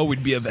 well, we funny. know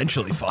we'd be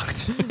eventually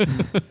fucked.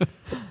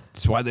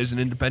 That's why there's an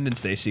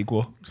Independence Day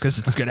sequel, because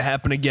it's going to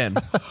happen again.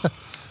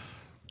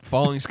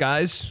 Falling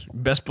Skies,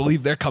 best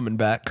believe they're coming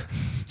back.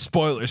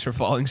 Spoilers for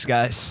Falling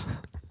Skies.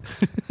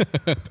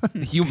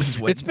 Humans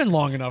win. It's been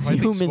long enough. I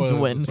think Humans spoilers,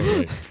 win. it's all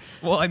right.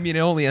 Well, I mean, it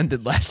only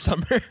ended last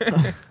summer.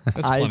 That's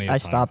plenty of I time.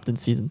 stopped in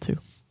season 2.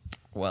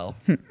 Well,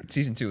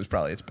 season 2 was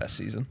probably its best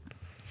season.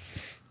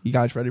 You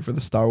guys ready for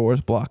the Star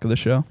Wars block of the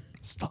show?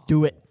 Stop.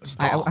 Do it.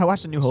 I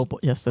watched A New Hope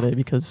yesterday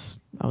because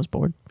I was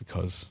bored.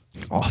 Because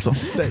Awesome.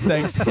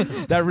 Thanks.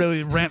 That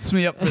really ramps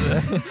me up for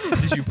this.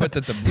 Did you put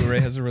that the Blu-ray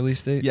has a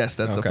release date? Yes,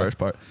 that's the Okay. first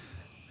part.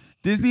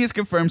 Disney has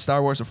confirmed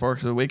Star Wars: The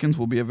Force Awakens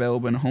will be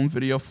available in home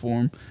video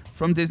form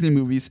from Disney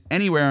Movies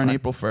anywhere on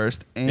April 1st,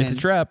 and It's a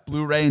trap.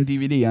 Blu-ray and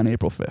DVD on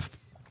April 5th.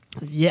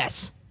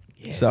 Yes.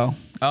 So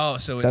Oh,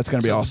 so That's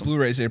gonna be so awesome. The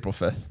Blu-ray's April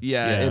 5th.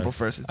 yeah, Yeah. April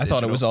 1st. Is I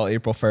thought it was digital. all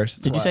April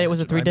 1st. Did you say it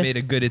was a 3-disc? I made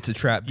a good "It's a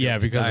Trap." yeah,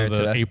 joke because to of the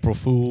today. April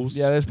Fools.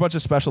 Yeah, there's a bunch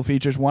of special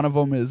features. One of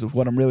them is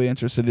what I'm really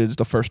interested in is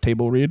the first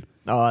table read.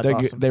 Oh, that's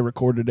awesome. They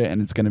recorded it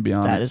and it's going to be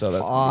on. That it, is so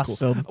that's pretty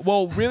awesome. Cool.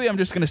 Well, really, I'm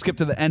just going to skip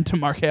to the end to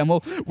Mark Hamill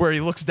where he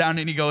looks down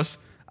and he goes,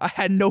 "I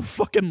had no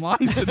fucking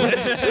lines in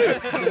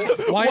this.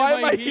 Why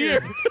am I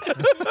here?"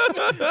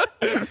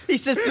 He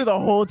sits through the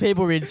whole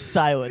table read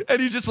silent.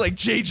 And he's just like,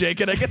 "JJ,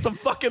 can I get some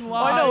fucking Oh,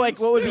 lines?" I know, like,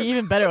 what would be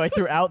even better, like,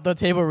 throughout the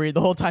table read,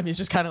 the whole time he's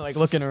just kind of, like,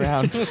 looking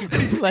around.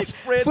 Like,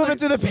 flipping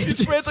through the pages.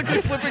 He's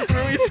frantically flipping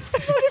through. He's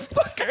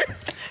motherfucker.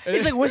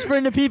 He's, like,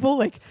 whispering to people,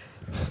 like,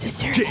 is this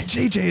serious?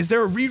 JJ, is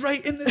there a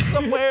rewrite in this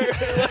somewhere?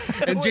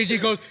 And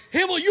JJ goes,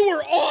 "Hamill, you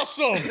were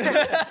awesome.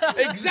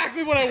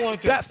 Exactly what I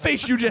wanted." That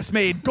face you just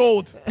made,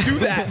 gold. Do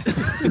that.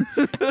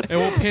 And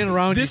we'll pan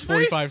around This you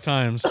 45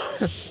 times.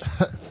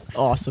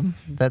 Awesome.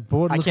 That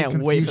board I looking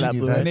can't wait for confusion that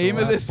you've Blu-ray. had for Name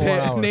the of last this 4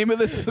 hours. name of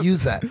this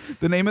Use that.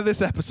 The name of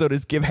this episode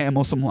is Give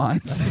Hamill Some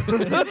Lines.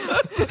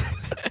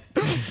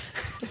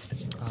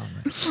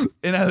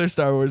 In other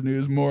Star Wars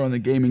news, more on the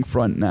gaming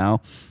front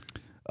now.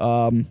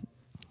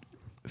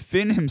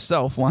 Finn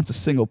himself wants a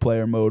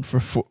single-player mode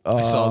for.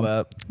 I saw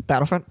that.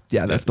 Battlefront?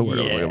 Yeah, that's the word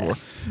I'm looking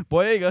for.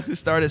 Boyega, who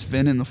starred as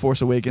Finn in The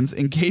Force Awakens,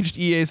 engaged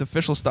EA's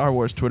official Star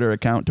Wars Twitter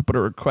account to put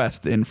a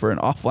request in for an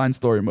offline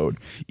story mode.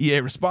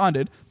 EA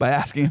responded by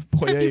asking if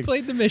Have you Boyega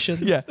played the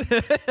missions? yeah,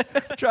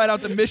 tried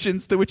out the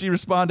missions, to which he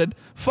responded,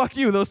 "Fuck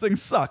you, those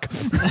things suck."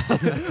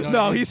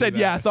 No, he said,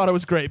 "Yeah, I thought it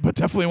was great, but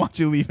definitely want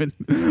you leaving.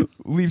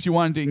 Leaves you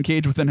wanting to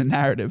engage within a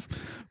narrative."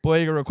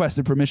 Boyega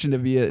requested permission to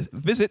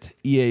visit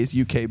EA's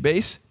UK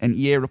base, and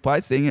EA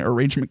replied stating an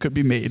arrangement could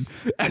be made,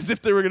 as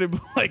if they were going to be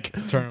like,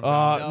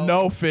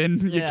 no,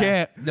 Finn, you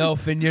can't. No,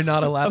 Finn, you're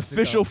not allowed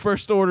Official to go.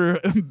 first order,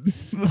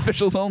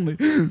 officials only.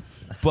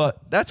 But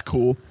that's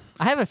cool.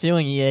 I have a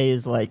feeling EA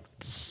is like,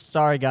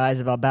 sorry guys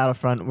about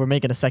Battlefront. We're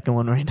making a second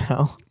one right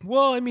now.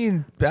 Well, I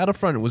mean,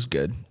 Battlefront is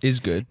good. It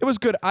was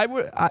good.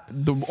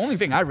 The only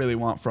thing I really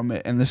want from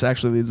it, and this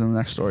actually leads to the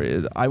next story,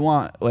 is I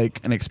want like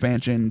an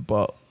expansion,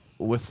 but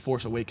with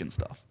Force Awakens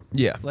stuff.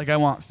 Yeah. Like I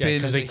want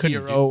Finn as a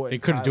hero. They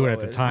couldn't do it at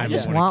the time. I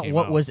just when it want came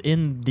what out. was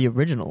in the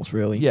originals,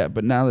 really. Yeah,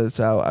 but now that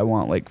it's out, I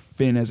want like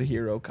Finn as a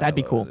hero. That'd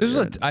be cool.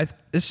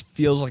 This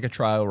feels like a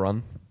trial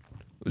run.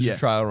 It's a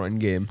trial run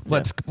game.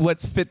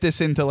 Let's fit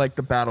this into like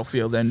the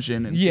Battlefield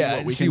engine and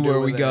see where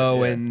we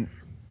go, and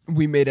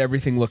we made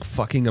everything look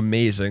fucking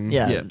amazing.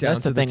 Yeah, down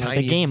that's to the thing. Like,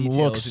 the tiniest game details.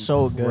 looks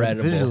so good.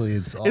 Incredible. Visually,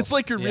 it's awesome. It's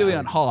like you're really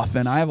on Hoth,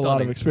 and I have a lot of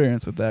Stunning.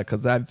 experience with that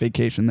because I've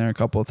vacationed there a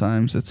couple of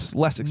times. It's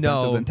less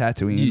expensive than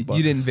Tatooine.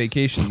 You didn't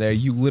vacation there.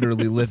 You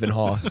literally live in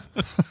Hoth.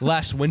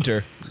 Last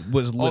winter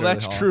was literally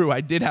that's Hoth. true.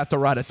 I did have to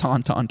ride a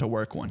Tauntaun to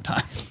work one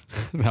time.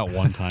 That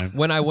one time.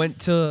 When I went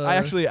to...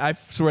 I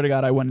swear to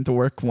God, I went into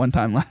work one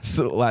time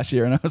last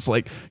year, and I was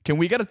like, "Can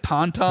we get a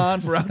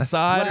Tauntaun for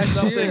outside or Last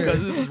something? year.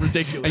 Because this is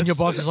ridiculous." And your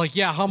boss is like,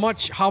 yeah, how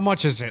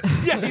much is it?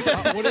 yeah,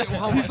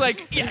 he's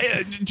like,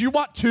 yeah, do you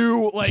want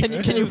two? Like,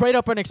 Can you write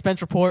up an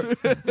expense report?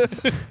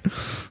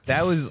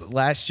 That was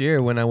last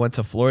year when I went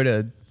to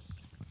Florida.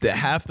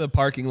 Half the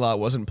parking lot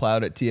wasn't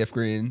plowed at TF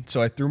Green,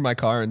 so I threw my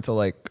car into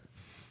like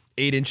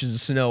 8 inches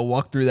of snow.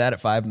 Walked through that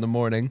at 5 in the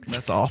morning.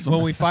 That's awesome.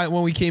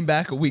 When we came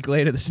back a week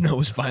later, the snow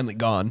was finally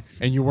gone.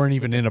 And you weren't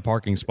even in a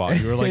parking spot.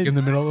 You were like in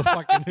the middle of the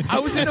fucking. I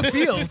was in a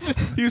field.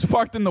 He was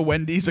parked in the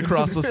Wendy's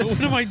across the.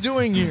 What am I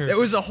doing here? There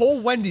was a whole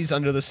Wendy's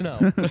under the snow.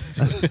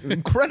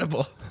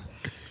 Incredible.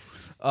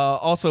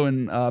 Also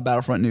in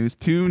Battlefront news,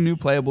 2 new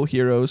playable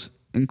heroes,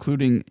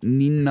 including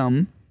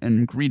Ninum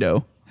and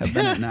Greedo, have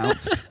been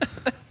announced.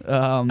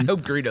 I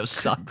hope Greedo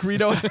sucks.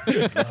 Greedo.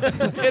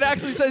 It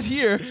actually says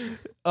here,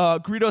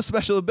 Greedo's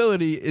special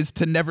ability is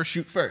to never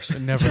shoot first.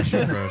 Never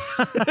shoot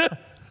first.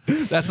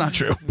 That's not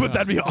true, but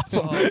that'd be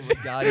awesome. Oh my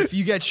god! If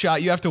you get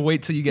shot, you have to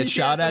wait till you get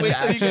shot at to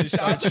actually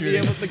start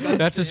shooting.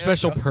 That's a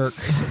special perk.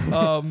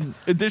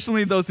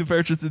 Additionally, those who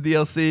purchase the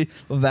DLC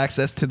will have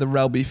access to the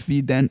Relby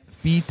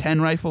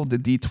V10 rifle, the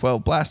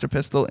D12 blaster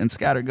pistol and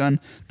scattergun,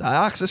 the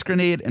Ioxis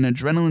grenade, and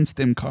adrenaline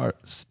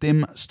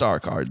stim star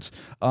cards.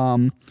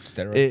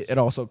 It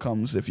also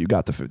comes if you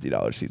got the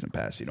 $50 season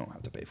pass. You don't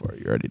have to pay for it.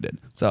 You already did.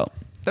 So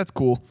that's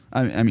cool.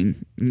 I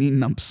mean,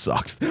 Ninum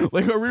sucks.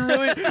 Like, are we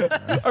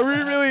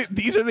really?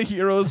 These are the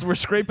heroes. We're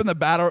scraping the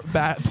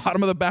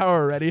bottom of the barrel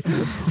already.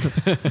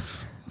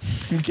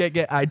 You can't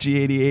get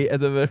IG-88 at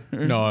the.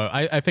 No,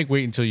 I think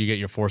wait until you get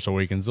your Force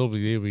Awakens. They'll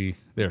be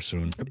there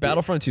soon.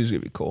 Battlefront 2 is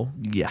gonna be cool.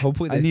 Yeah,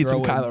 hopefully I need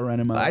some throw in- Kylo Ren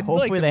in my. I'd Hopefully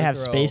like them they to have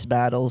throw- space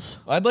battles.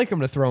 I'd like them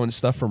to throw in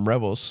stuff from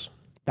Rebels.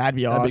 That'd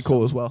be That'd awesome. be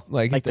cool as well.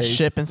 Like if the they-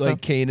 ship and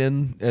like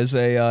Kanan as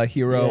a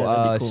hero. Yeah,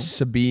 that'd be cool.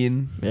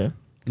 Sabine, Yeah.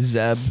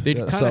 Zeb. They'd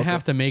kind Ahsoka. of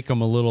have to make them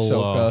a little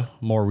Ahsoka.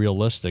 more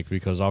realistic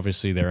because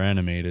obviously they're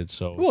animated.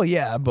 So Well,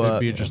 yeah, it'd but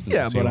be interesting.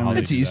 yeah, to see but I how mean, they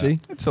it's do that. easy.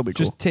 It'd still be cool.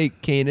 Just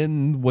take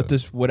Kanan with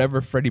this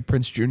whatever Freddie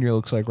Prinze Jr.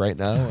 looks like right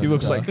now. He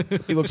looks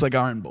like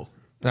Iron Bull.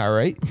 All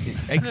right,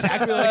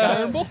 exactly like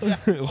Iron Bull,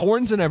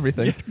 horns and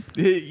everything.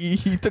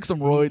 He took some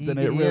roids and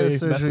it he really had messed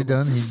surgery with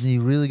him. done. He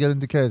really got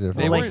into character.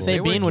 They Well, like weren't- they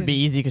Sabine weren't would be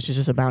easy because she's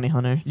just a bounty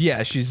hunter.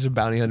 Yeah, she's a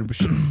bounty hunter. But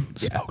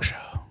Smoke show.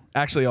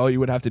 Actually, all you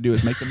would have to do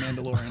is make the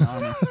Mandalorian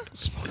armor.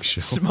 Smoke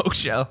show. Smoke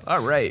show. All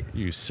right.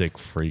 You sick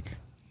freak.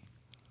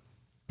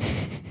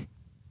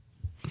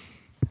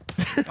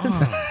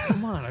 Oh,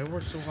 come on! I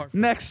worked so hard.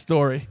 Next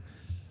story.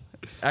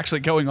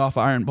 Actually, going off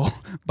Iron Bull.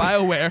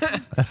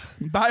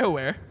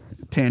 BioWare,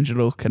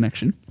 tangential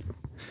connection,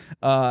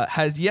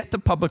 has yet to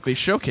publicly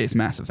showcase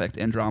Mass Effect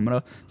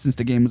Andromeda since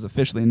the game was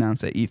officially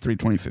announced at E3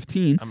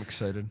 2015. I'm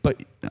excited.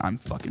 But I'm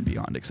fucking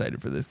beyond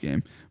excited for this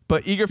game.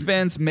 But eager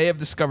fans may have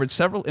discovered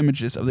several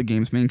images of the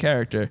game's main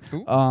character.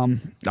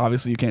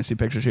 Obviously, you can't see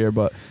pictures here,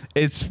 but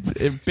it's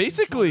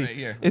basically right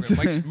here. it's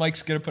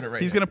Mike's gonna put it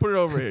right. he's gonna put it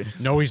over here.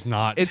 No, he's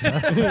not. It's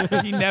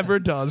he never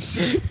does.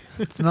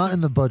 It's not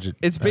in the budget.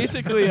 It's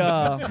basically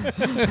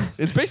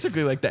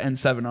like the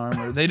N7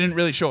 armor. They didn't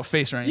really show a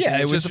face or anything.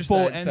 Yeah, it was just a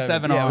full N7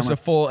 armor. Yeah, it was a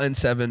full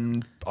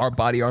N7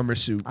 body armor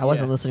suit. I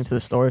wasn't listening to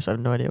the story, so I have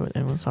no idea what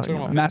anyone's talking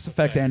about. Mass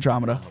Effect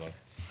Andromeda.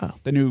 Oh.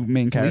 The new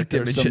main character.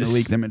 Some of the images.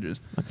 leaked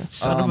images.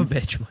 Son of a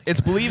bitch. Mike. It's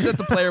believed that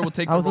the player will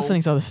take I was the role.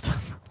 listening to other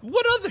stuff.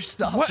 What other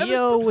stuff?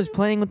 Geo was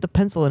playing with the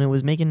pencil and it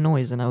was making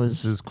noise, and I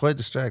This was is quite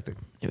distracting.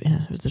 it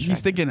was He's distracting.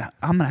 thinking,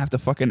 I'm going to have to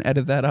fucking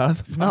edit that out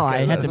of the No,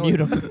 I had to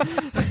mute him.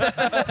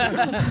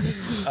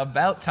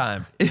 About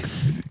time.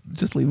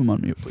 Just leave him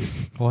on mute, please.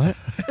 what?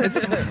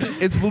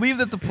 It's believed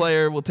that the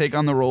player will take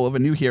on the role of a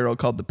new hero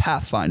called the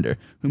Pathfinder,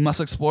 who must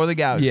explore the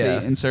galaxy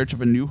Yeah. in search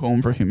of a new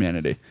home for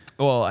humanity.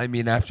 Well, I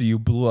mean, after you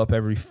blew up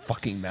every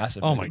fucking Mass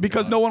Effect. Oh my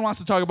Because no one wants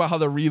to talk about how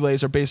the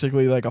relays are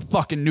basically like a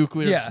fucking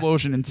nuclear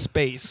explosion in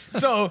space.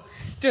 So,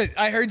 dude,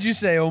 I heard you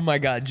say, "Oh my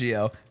God,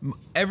 Gio."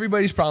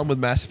 Everybody's problem with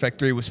Mass Effect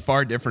 3 was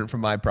far different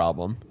from my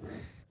problem.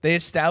 They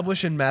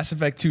established in Mass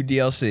Effect 2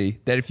 DLC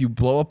that if you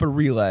blow up a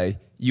relay,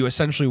 you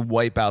essentially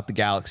wipe out the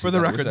galaxy. For the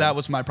record, that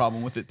was my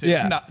problem with it too.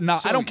 Yeah.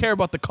 So, I don't care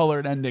about the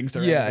colored endings.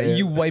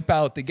 You wipe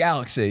out the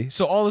galaxy.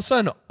 So all of a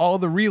sudden, all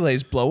the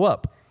relays blow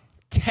up.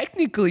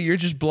 Technically, you're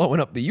just blowing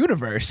up the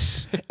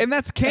universe. And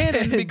that's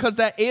canon because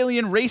that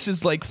alien race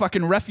is like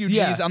fucking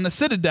refugees on the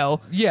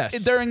Citadel.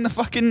 Yes. During the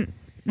fucking...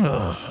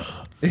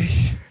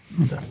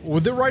 Were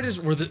the writers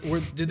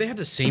did they have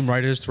the same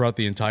writers throughout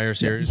the entire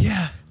series?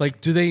 Yeah. Like,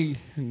 do they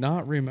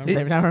not remember?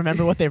 They not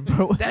remember what they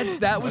wrote.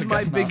 That was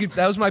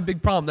my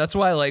big problem. That's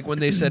why, like, when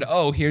they said,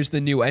 "Oh, here's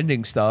the new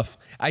ending stuff,"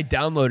 I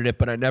downloaded it,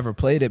 but I never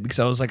played it because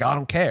I was like, I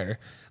don't care.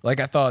 Like,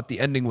 I thought the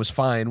ending was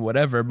fine,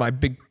 whatever. My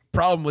big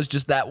problem was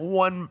just that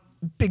one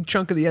big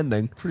chunk of the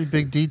ending. Pretty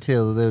big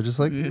detail that they were just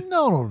like, no,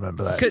 I don't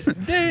remember that.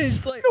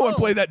 No one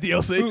played that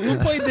DLC. Who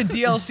played the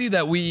DLC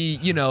that we,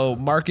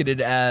 marketed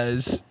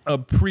as a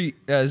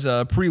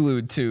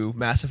prelude to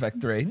Mass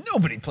Effect 3?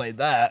 Nobody played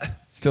that.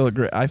 Still a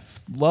great...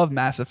 love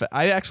Mass Effect.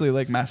 I actually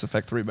like Mass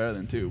Effect 3 better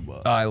than 2.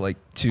 But I like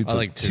 2. I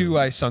like 2. 2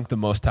 I sunk the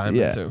most time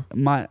into.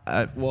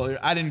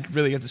 I didn't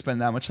really get to spend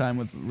that much time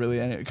with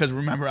really any... Because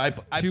remember, I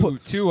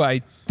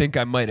think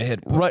I might have hit...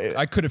 Right.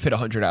 I could have hit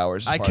 100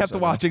 hours. I kept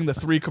watching the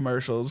 3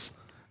 commercials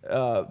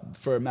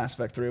for Mass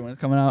Effect 3 when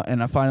it's coming out,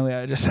 and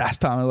I just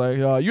asked Tom, like,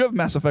 you have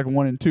Mass Effect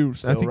 1 and 2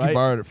 still, I think right? you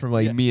borrowed it from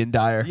me and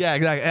Dyer. Yeah,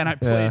 exactly. And I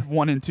played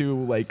 1 and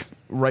 2 like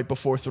right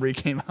before 3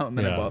 came out, and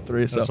then I bought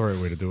 3. That's the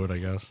right way to do it, I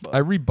guess.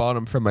 I rebought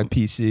them from my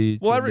PC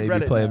to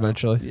maybe play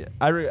eventually. Yeah.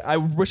 I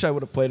wish I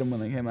would have played them when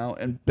they came out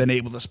and been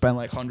able to spend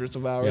like hundreds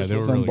of hours they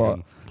with were them,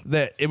 really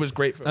but it was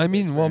great for I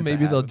mean, well,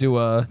 maybe they'll do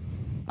a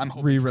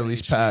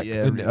re-release pack,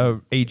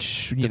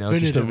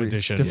 Definitive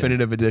edition.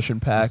 definitive edition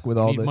pack with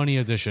all Need the money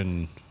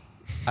edition.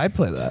 I'd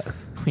play that.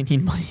 We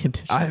need money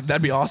edition.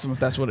 That'd be awesome if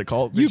that's what it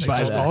called. You They buy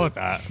should Just just call it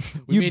that.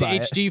 We made buy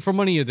it. HD for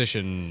money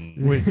edition.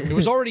 It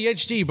was already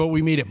HD, but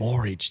we made it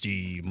more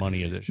HD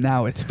money edition.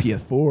 Now it's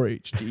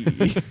PS4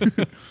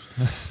 HD.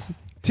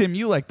 Tim,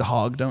 you like the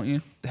hog, don't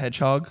you? The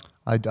hedgehog.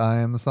 I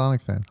am a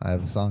Sonic fan. I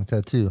have a Sonic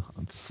tattoo.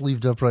 It's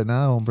sleeved up right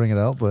now. I won't bring it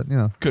out, but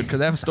Good, because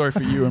I have a story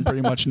for you and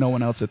pretty much no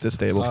one else at this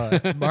table. All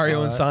right.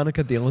 Mario and Sonic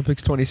at the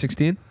Olympics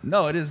 2016.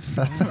 No, it is.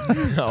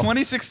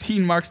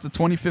 2016 marks the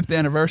 25th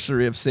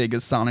anniversary of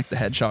Sega's Sonic the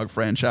Hedgehog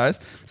franchise.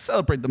 To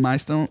celebrate the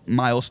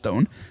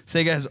milestone,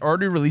 Sega has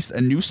already released a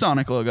new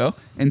Sonic logo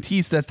and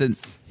teased that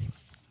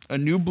a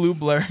new Blue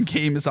Blur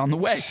game is on the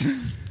way.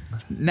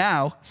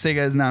 Now, Sega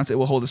has announced it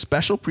will hold a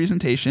special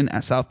presentation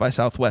at South by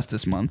Southwest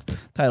this month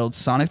titled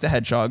Sonic the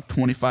Hedgehog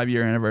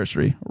 25-Year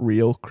Anniversary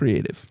Real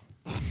Creative.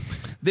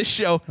 This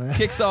show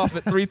kicks off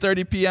at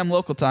 3:30 p.m.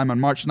 local time on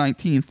March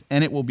 19th,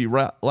 and it will be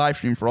live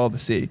streamed for all to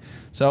see.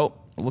 So,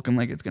 looking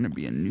like it's going to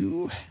be a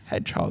new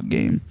Hedgehog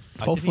game.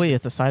 Hopefully,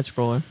 it's a side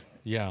scroller.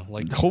 Yeah,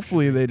 like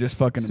Hopefully they just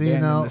fucking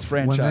abandon this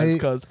franchise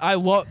because I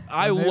love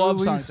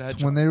Sonic the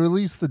Hedgehog. When they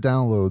released the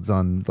downloads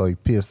on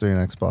like PS3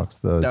 and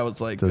Xbox, That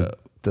was like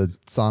the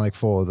Sonic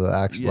 4, the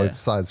actual like the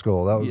side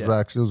scroll. That was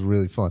actually it was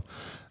really fun.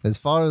 As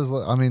far as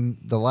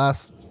the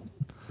last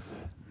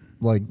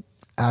like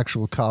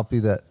actual copy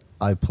that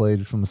I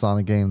played from a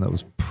Sonic game that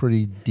was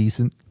pretty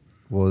decent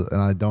was,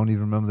 and I don't even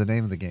remember the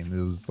name of the game.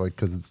 It was like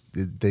because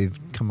they've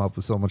come up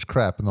with so much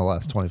crap in the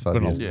last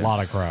 25 years. a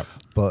lot of crap.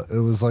 But it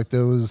was like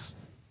there was.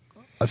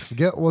 I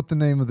forget what the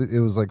name of it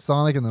was like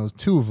Sonic, and there was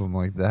 2 of them.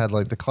 Like they had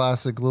like the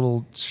classic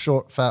little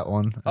short fat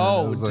one.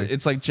 Oh, it was like,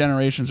 it's like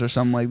Generations or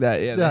something like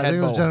that. Yeah, I think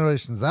it was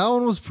Generations. That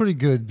one was pretty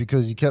good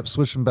because you kept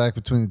switching back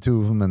between the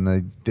 2 of them,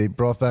 and they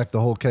brought back the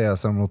whole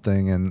Chaos Emerald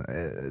thing, and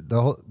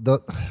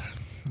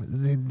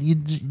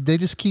they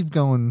just keep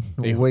going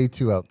way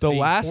too out. The They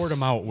last poured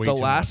 'em out way the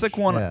too last much.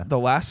 one, Yeah. the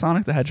last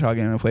Sonic the Hedgehog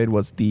game I played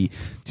was the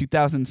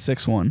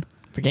 2006 one.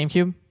 For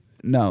GameCube?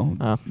 No,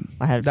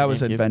 I had it for that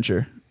was GameCube.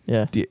 Adventure.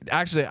 Yeah.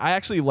 I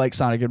actually like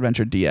Sonic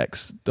Adventure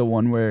DX, the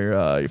one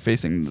where you're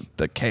facing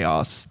the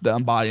chaos, the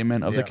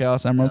embodiment of the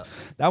Chaos Emeralds.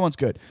 That one's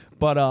good.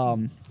 But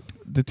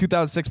the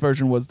 2006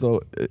 version was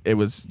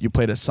you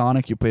played as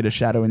Sonic, you played as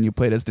Shadow, and you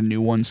played as the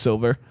new one,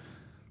 Silver.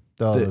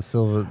 The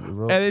silver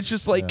rope. And it's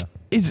just like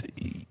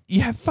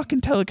you have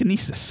fucking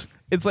telekinesis.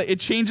 It's like it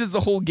changes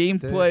the whole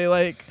gameplay.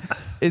 Like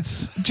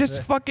it's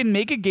just fucking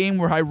make a game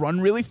where I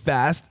run really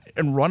fast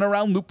and run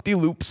around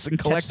loop-de-loops and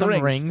collect some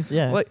rings. rings,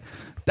 yeah. Like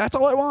that's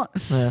all I want.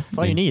 Yeah, that's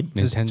all you need.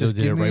 Nintendo just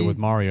did it give right me- with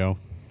Mario.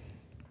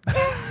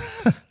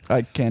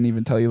 I can't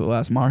even tell you the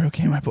last Mario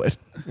game I played.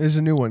 There's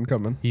a new one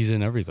coming. He's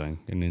in everything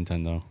in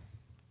Nintendo.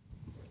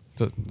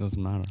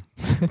 Doesn't matter.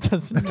 It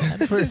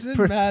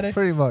doesn't matter.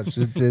 Pretty much.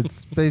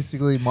 It's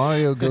basically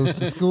Mario Goes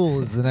to School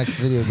is the next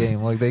video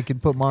game. Like they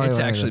could put Mario. It's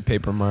in actually it.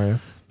 Paper Mario.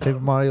 Paper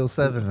Mario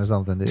 7 or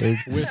something.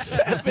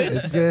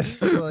 It's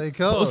good. Like,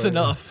 Close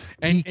enough.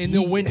 And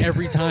they'll win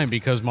every time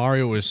because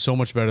Mario is so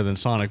much better than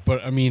Sonic.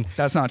 But I mean,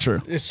 That's not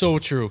true. it's so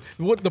true.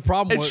 What the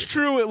problem It's was?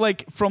 true,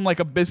 like from like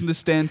a business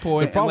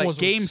standpoint, The problem and like was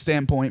game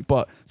standpoint,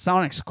 but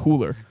Sonic's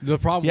cooler. The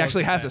problem He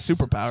actually was has a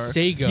superpower.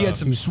 Sega. He had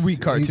some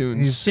sweet cartoons.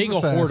 he's super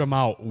Sega fast. hoard him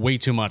out way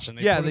too much, and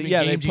they Yeah, put him in they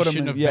games he put him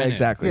shouldn't in. have Yeah, been in.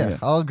 exactly. Yeah,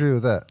 I'll agree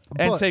with that.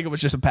 And But Sega was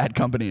just a bad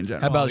company in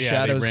general. How about Yeah,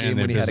 Shadow's they ran game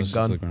their when he had a business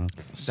to the gun? ground.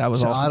 That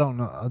was awesome. I don't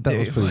know. That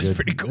was It pretty was good.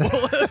 pretty cool.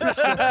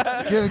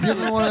 Give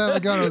me one of them a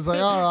gun. I was like,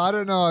 oh, I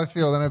don't know how I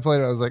feel. Then I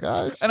played it. I was like,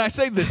 oh, And I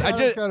say this, I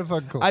that's kind of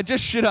fucking cool.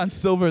 just shit on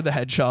Silver the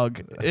Hedgehog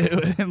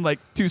in like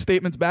 2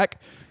 statements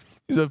back.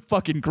 He's a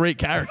fucking great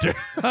character.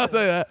 I'll tell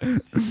you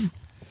that.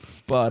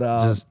 But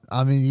just,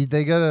 I mean,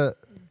 they gotta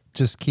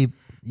just keep.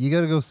 You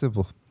gotta go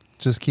simple.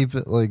 Just keep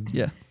it like,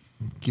 yeah,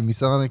 give me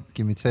Sonic,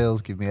 give me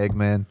Tails, give me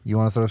Eggman. You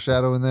want to throw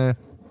Shadow in there?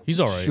 He's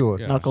all right. Sure.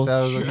 Yeah. Knuckles.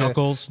 Shadow's okay.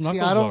 Knuckles. See,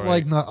 Knuckles I don't all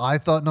like. right. I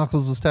thought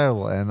Knuckles was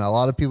terrible, and a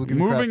lot of people give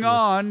me crap moving for it.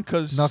 on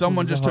because Knuckles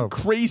someone is just took horrible.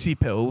 crazy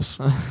pills.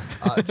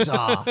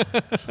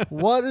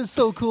 What is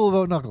so cool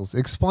about Knuckles?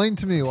 Explain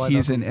to me why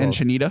He's an Knuckles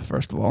is Enchinita,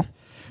 first of all.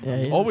 Yeah,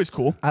 he's- Always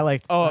cool. I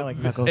like Oh,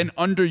 Knuckles. an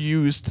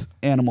underused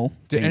animal.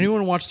 Did thing.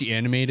 anyone watch the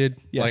animated?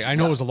 Yes. Like I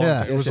know it was a long.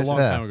 Yeah. It was a Yes, long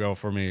yeah. time ago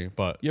for me,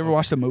 but You ever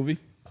watch the movie?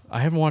 I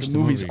haven't watched The the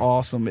movie's movie.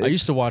 awesome. I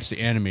used to watch the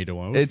animated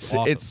one. It was It's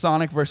awesome.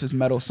 Sonic versus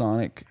Metal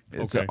Sonic.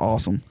 It's Okay.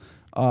 awesome.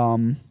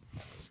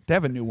 They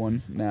have a new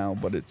one now,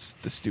 but it's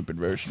the stupid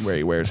version where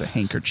he wears a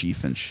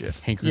handkerchief and shit.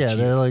 handkerchief. Yeah,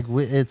 they're like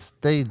it's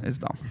they. It's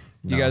dumb.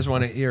 You guys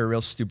want to hear a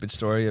real stupid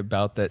story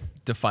about that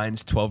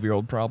defines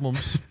 12-year-old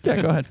problems?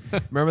 Yeah, go ahead.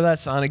 Remember that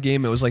Sonic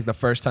game? It was like the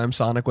first time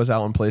Sonic was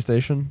out on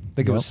PlayStation. I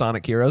think it was Nope.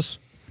 Sonic Heroes.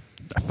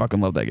 I fucking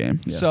love that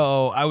game. Yeah.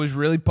 So I was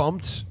really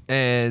pumped,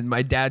 and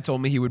my dad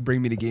told me he would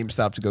bring me to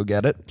GameStop to go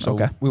get it. So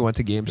Okay. we went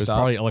to It was GameStop.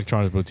 probably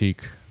Electronics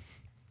Boutique.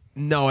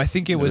 No, I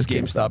think it was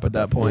GameStop at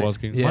that point. It was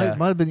GameStop. Yeah.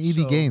 Might have been EB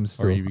So- Games.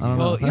 or Still. EB I don't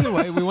Well, know. either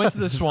way, we went to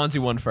the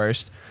Swansea one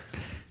first.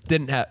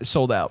 Didn't have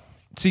sold out.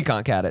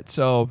 Seaconk had it,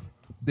 so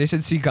they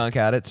said Seaconk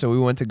had it, so we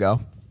went to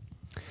go.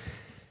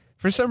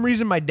 For some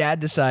reason, my dad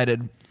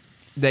decided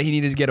that he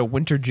needed to get a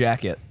winter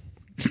jacket.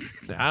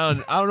 I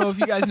don't know if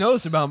you guys know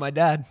this about my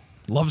dad.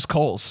 Loves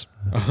Kohl's.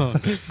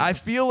 I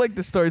feel like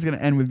the story's gonna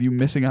end with you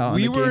missing out on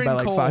We the were game by in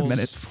like Kohl's 5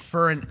 minutes.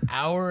 for an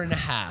hour and a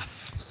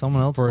half.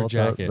 Someone else For a bought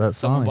jacket. that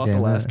Someone Sonic bought game.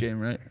 the last right? game,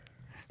 right?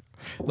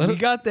 We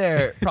got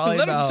there probably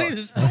Let him about. say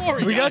the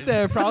story. We got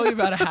there probably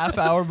about a half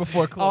hour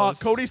before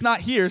close. Cody's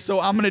not here, so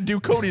I'm gonna do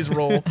Cody's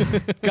role.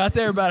 Got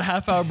there about a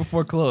half hour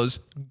before close.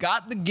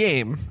 Got the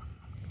game.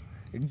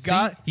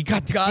 Got he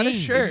got the a game. If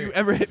you shirt.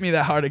 ever hit me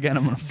that hard again,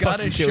 I'm gonna Got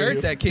fucking a kill shirt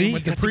you. that came See,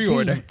 with got the the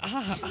pre-order. game.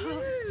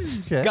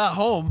 Okay. Got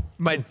home,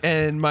 my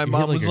mom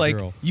like was a like,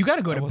 girl. "You got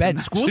to go to bed.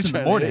 School's in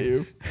the Trying to hit morning."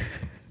 you.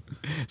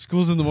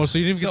 School's in the morning, so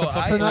you didn't So get to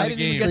I fucking play the didn't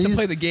even game. get to you-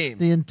 play the game.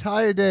 The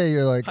entire day,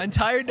 you're like,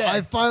 Entire day.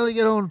 I finally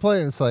get home and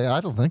play it. It's like, I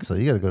don't think so.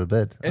 You got to go to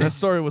bed. That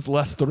story was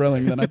less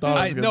thrilling than I thought.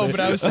 I it was gonna know, be. but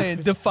I was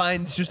saying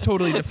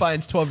totally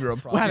defines 12-year-old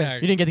What happened?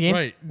 problems. You didn't get the game?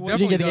 Right. You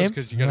didn't get the game?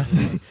 Because you got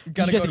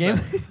Gotta Did you go get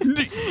to the game?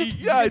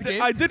 bed.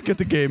 Yeah, I did get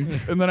the game,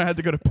 and then I had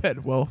to go to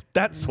bed. Well,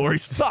 that story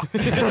sucked.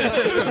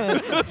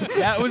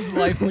 That was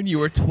life when you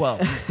were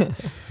 12.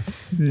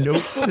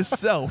 Note to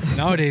self: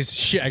 Nowadays,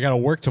 shit, I got to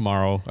work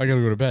tomorrow. I got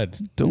to go to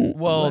bed. don't.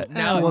 Well, let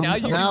now anyone you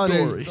tell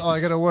Nowadays, stories. oh,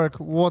 I got to work.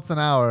 What's an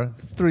hour?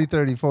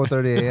 3:30,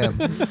 4:30 a.m.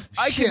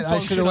 I can Shit, I should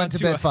function have on went to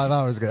 2 bed 5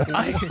 hours ago.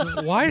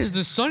 Why is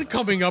the sun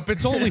coming up?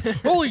 It's only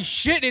holy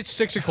shit! It's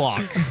 6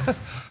 o'clock.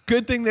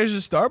 Good thing there's a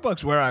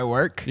Starbucks where I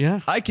work. Yeah.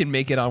 I can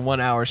make it on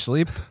 1 hour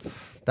sleep.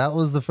 That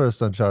was the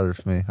first Uncharted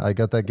for me. I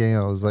got that game.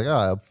 I was like, all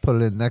right, I'll put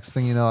it in. Next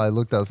thing you know, I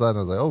looked outside and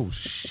I was like, oh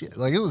shit!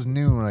 Like it was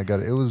noon when I got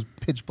it. It was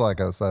pitch black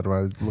outside when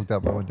I looked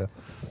out my window.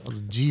 I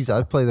was, geez,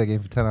 I played that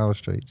game for 10 hours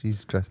straight.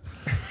 Jesus Christ!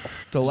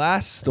 The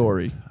last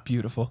story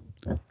Beautiful.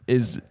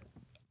 is,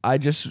 I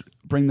just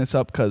bring this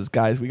up because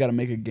guys, we got to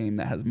make a game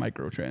that has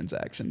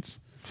microtransactions,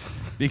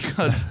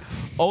 because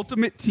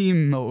Ultimate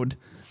Team mode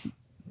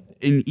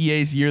in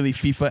EA's yearly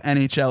FIFA,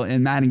 NHL,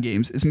 and Madden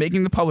games is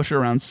making the publisher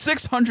around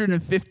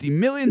 $650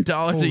 million a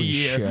Holy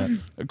year, shit.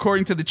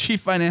 according to the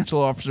chief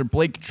financial officer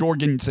Blake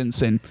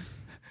Jorgensen.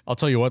 I'll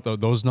tell you what, though,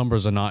 those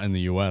numbers are not in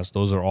the U.S.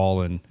 Those are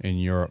all in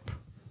Europe.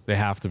 They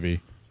have to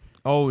be.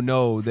 Oh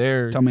no,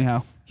 they're Tell me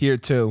how. here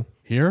too.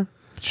 Here?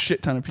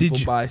 Shit ton of people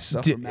buy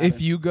stuff. from Madden. If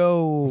you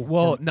go,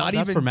 well, not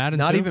That's even for Madden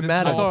not too? even This is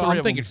Madden. all three I'm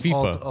of thinking them.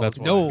 FIFA. All- That's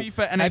why. No,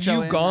 FIFA, have NHL,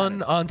 you and gone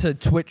Madden. onto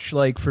Twitch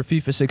like for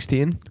FIFA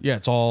 16? Yeah,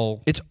 it's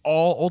all. It's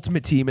all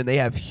Ultimate Team, and they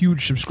have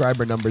huge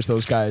subscriber numbers.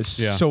 Those guys.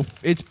 Yeah. So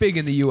it's big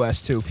in the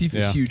U.S. too. FIFA's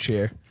Yeah. huge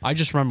here. I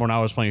just remember when I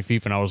was playing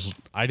FIFA, and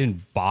I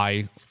didn't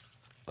buy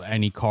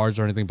any cards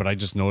or anything, but I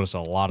just noticed a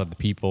lot of the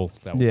people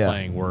that were Yeah.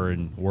 playing were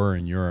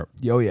in Europe.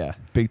 Oh yeah,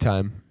 big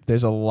time.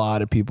 There's a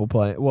lot of people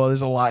playing. Well,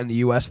 there's a lot in the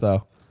U.S.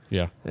 though.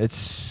 Yeah.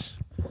 It's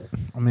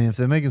I mean, if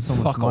they're making so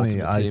much Fuck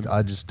money, Ultimate Team.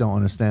 I just don't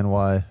understand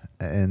why.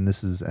 And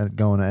this is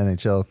going to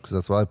NHL because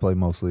that's what I play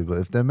mostly. But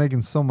if they're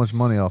making so much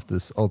money off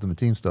this Ultimate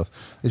Team stuff,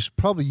 they should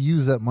probably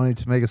use that money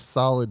to make a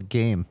solid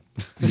game.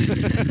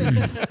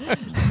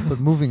 But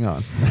moving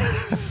on.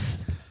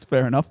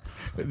 Fair enough.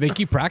 They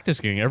keep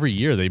practicing every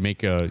year. They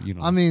make a,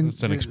 I mean,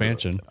 it's an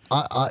expansion.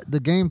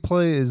 The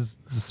gameplay is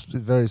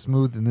very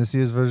smooth in this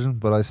year's version,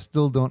 but I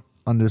still don't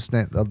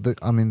understand.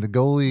 The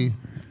goalie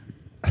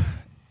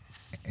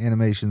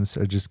animations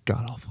are just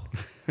god awful.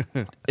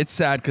 It's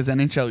sad because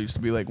NHL used to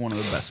be like one of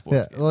the best sports.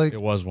 Yeah, games. like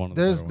It was one of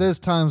the there's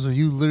times where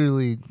you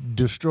literally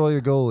destroy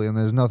a goalie and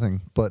there's nothing,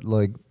 but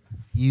like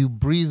you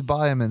breeze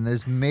by him and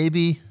there's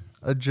maybe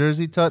a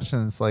jersey touch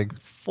and it's like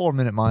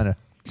 4-minute minor.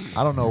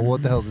 I don't know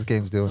what the hell this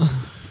game's doing.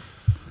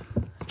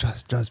 It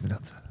drives me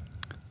nuts.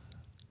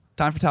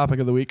 Time for topic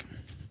of the week.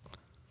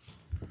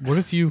 What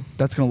if you?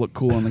 That's gonna look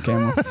cool on the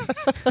camera.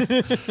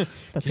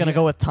 That's gonna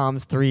go with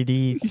Tom's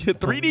 3D.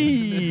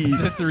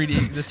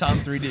 3D. the Tom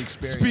 3D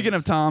experience. Speaking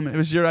of Tom, it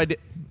was your idea.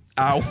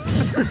 Ow.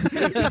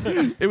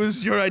 It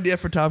was your idea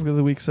for topic of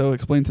the week. So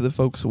explain to the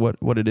folks what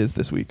it is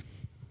this week.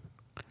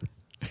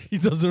 He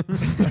doesn't.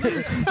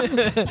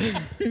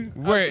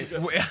 Wait,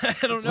 I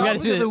don't know. We gotta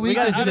do this. We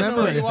gotta do this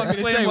Remember quick. You want me to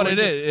Explain say what we're it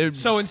just- is.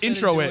 So instead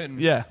Intro of it. doing,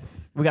 Yeah.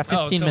 We got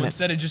 15 so minutes.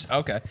 instead of just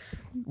okay.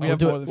 We'll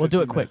do it. We'll do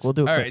it quick. We'll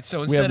do it All quick. right, so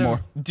We instead have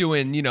of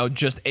doing,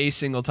 just a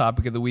single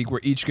topic of the week, we're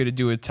each going to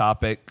do a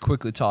topic,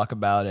 quickly talk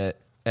about it,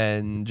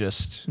 and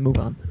just Move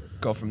on.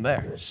 go from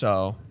there.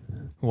 So,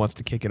 who wants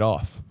to kick it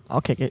off?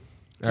 I'll kick it.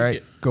 All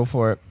right, go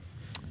for it.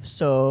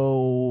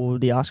 So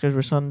the Oscars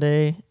were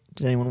Sunday.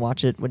 Did anyone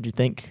watch it? What'd you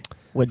think?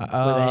 Was there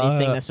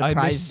anything that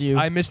surprised you?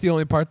 I missed the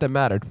only part that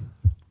mattered.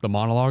 The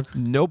monologue.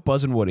 Nope,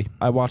 Buzz and Woody.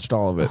 I watched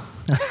all of it.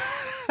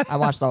 I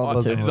watched all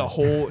of it too. The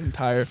whole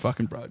entire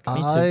fucking broadcast.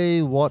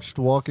 I watched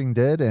Walking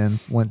Dead and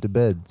went to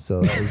bed, so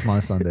that was my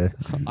Sunday.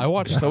 I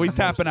watched. So he's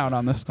tapping out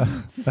on this.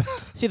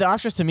 See, the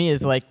Oscars to me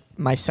is like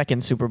my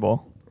second Super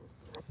Bowl.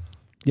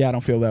 Yeah, I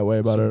don't feel that way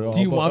about it at all.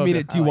 Do you but want me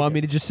okay. to? Do you want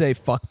me to just say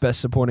fuck best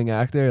supporting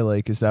actor?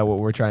 Like, is that what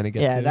we're trying to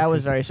get? Yeah, to? that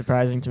was very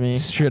surprising to me.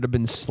 Should have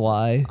been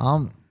Sly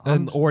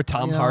or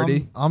Tom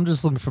Hardy. I'm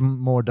just looking for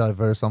more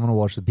diverse. I'm gonna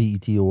watch the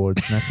BET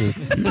Awards next week.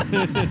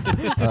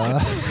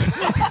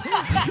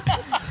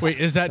 Wait,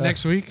 is that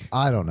next week?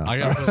 I don't know. I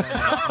got.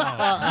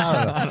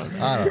 I don't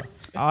know.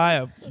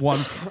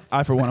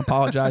 I for one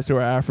apologize to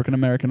our African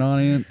American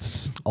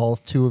audience. All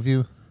 2 of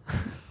you?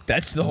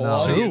 That's the whole No.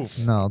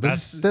 audience. No,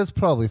 there's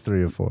probably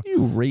 3 or 4. You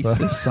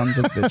racist sons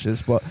of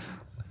bitches.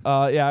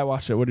 But yeah, I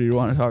watched it. What do you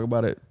want to talk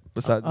about it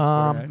besides the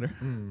supporting actor?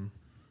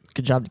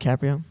 Good job,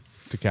 DiCaprio.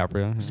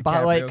 DiCaprio.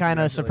 Spotlight DiCaprio, kind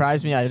of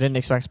surprised me. I didn't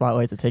expect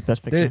Spotlight to take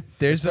Best Picture.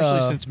 There's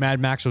Especially since Mad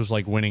Max was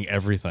like winning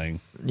everything.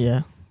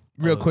 Yeah.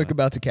 real quick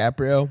about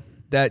DiCaprio.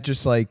 That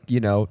just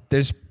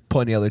there's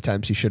plenty other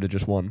times he should have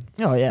just won.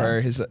 Oh yeah.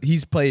 For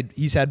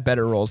he's had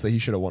better roles that he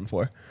should have won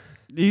for.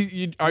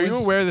 Are you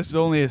aware this is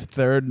only his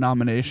 3rd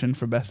nomination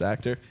for Best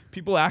Actor?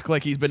 People act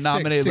like he's been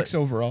nominated Six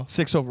overall.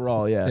 6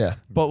 overall, yeah. Yeah.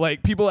 But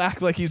like people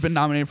act like he's been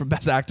nominated for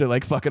Best Actor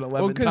like fucking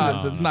 11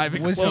 times. It's not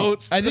even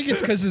close. I think it's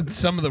because of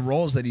some of the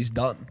roles that he's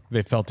done.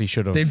 They felt he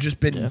should have. They've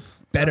just been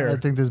better. I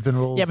think there's been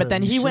roles. Yeah, but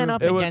then that he went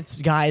should've- up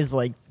against guys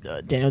like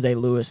Daniel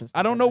Day-Lewis and stuff.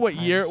 I don't know what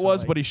year it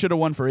was, but he should have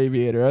won for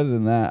Aviator. Other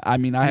than that, I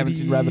mean, I haven't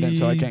seen Revenant,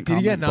 so I can't comment. Did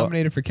he get but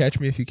nominated for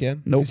Catch Me If You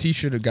Can? Nope. 'Cause he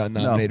should have gotten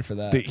nominated for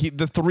that.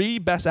 The 3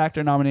 Best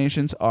Actor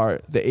nominations are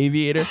The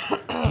Aviator,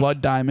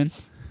 Blood Diamond,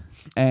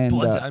 and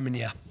Blood Diamond,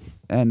 yeah.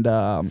 and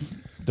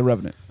The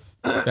Revenant.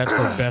 That's for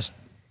best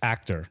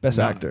actor. Best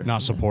not, actor.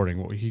 not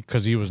supporting.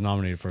 Because he was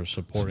nominated for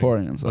supporting.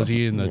 Supporting and stuff. Was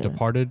he in The Yeah.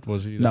 Departed?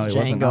 Was he? No, he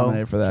wasn't Django.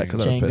 nominated for that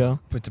because I was pissed. Django.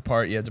 But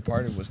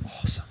Departed was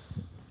awesome.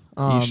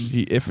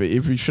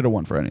 If he should have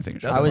won for anything,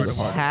 it should I have was won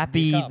for Departed.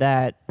 happy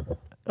that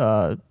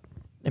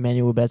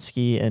Emmanuel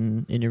Lubezki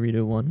and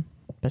Inarritu won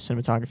Best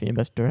Cinematography and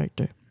Best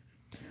Director.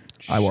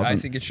 I wasn't. I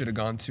think it should have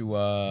gone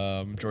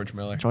to George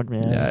Miller. George, Yeah,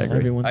 I agree.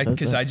 everyone says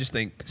Because that. I just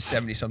think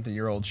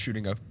 70-something-year-old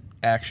shooting a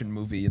action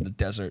movie in the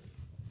desert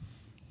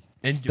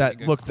and doing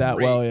That a looked that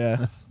great well,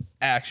 yeah.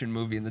 action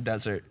movie in the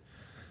desert.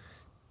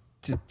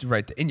 The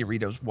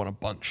Inarritu's won a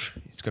bunch.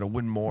 He's gonna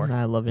win more.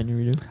 I love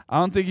Inarritu. I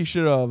don't think he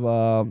should have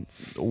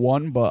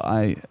won, but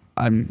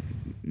I'm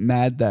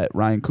mad that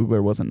Ryan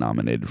Coogler wasn't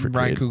nominated for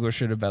Ryan Creed. Coogler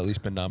should have at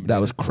least been nominated.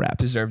 That was crap.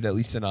 Deserved at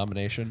least a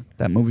nomination.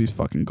 That movie's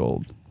fucking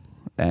gold,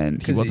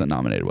 and he 'Cause wasn't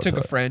nominated. Took a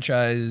whatsoever.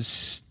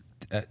 franchise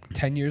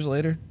 10 years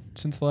later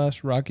since the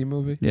last Rocky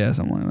movie. Yeah,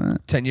 something like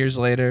that. 10 years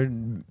later,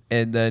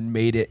 and then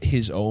made it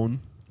his own.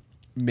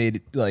 Made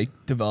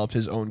it developed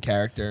his own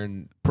character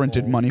and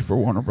Printed money for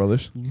Warner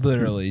Brothers,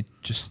 Literally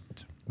just.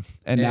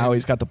 and now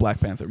he's got the Black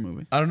Panther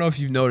movie. I don't know if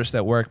you've noticed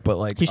that work,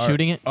 but He's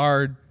shooting it?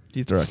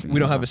 He's directing. We it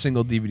don't now. have a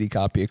single DVD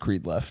copy of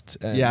Creed left.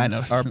 And Yeah, I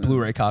know. Our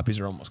Blu-ray copies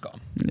are almost gone.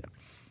 Yeah,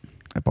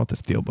 I bought the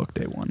Steelbook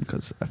day one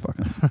because I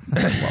fucking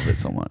love it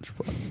so much.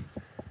 But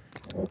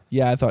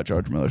yeah, I thought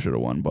George Miller should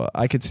have won, but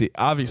I could see.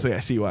 Obviously, I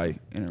see why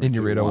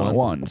Inarritu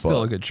won.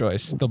 Still but a good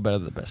choice. Still better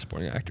than the best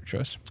supporting actor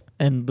choice.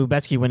 And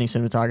Lubezki winning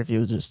cinematography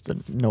was just a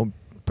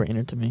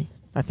no-brainer to me.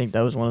 I think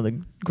that was one of the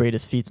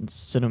greatest feats in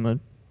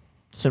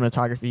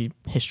cinematography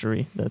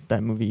history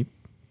that movie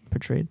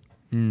portrayed.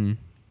 It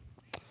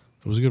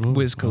was a good movie.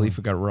 Wiz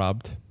Khalifa got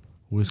robbed.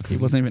 Wiz He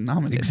Khalifa. wasn't even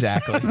nominated.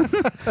 Exactly.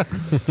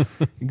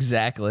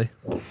 Exactly.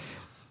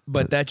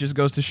 But that just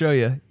goes to show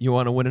you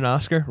want to win an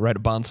Oscar, write a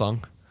Bond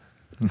song.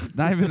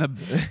 Not even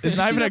it's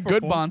not even a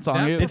good Bond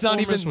song. It's not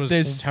even. Was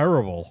There's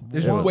terrible.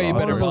 There's way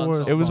better Bond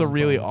songs. It was a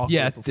really awkward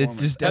Yeah,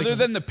 performance. just Other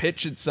than the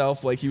pitch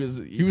itself, like he was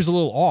a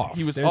little off.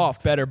 He was There's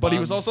off, better but he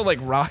was Bond. also like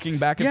rocking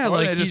back and forth.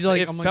 like and he's it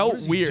like, it I'm like, felt what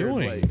is he weird.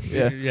 doing? Like,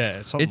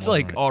 Yeah. It's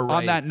like all right.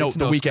 On that note, It's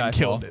The no Weeknd Skyfall.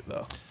 killed it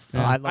though. Oh,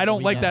 I love don't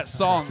The like Weeknd. that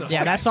song.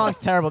 Yeah, that song's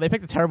terrible. They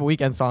picked a terrible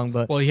Weekend song,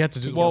 but Well, he had to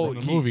do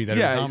the movie that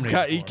he was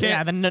nominated he for.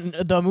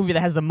 can't. the movie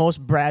that has the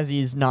most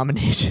Brazzies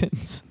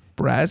nominations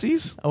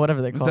Brazies? or whatever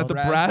they're Is called. that the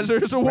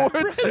Brazzers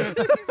Awards?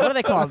 What are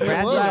they called?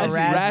 Razzies or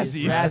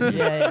Razzies. Razzies?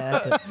 Yeah,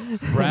 that's it.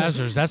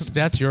 Brazzers.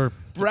 That's your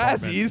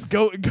Brazies,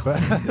 go.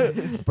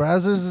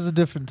 Brazzers is a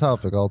different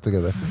topic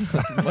altogether.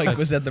 Like,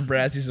 was that the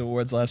Brazzies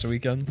Awards last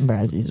weekend?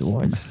 Brazzies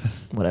Awards,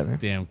 whatever.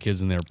 damn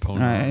kids in their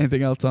pony.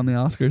 Anything else on the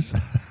Oscars?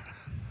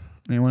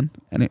 Anyone?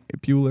 Any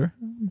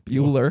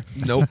Bueller?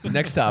 Nope.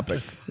 Next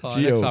topic. Geo.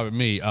 Next topic,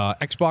 me.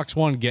 Xbox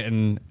One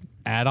getting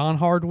add-on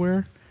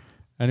hardware.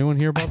 Anyone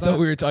hear I about thought that?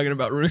 we were talking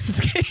about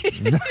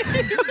RuneScape.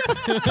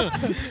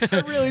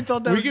 I really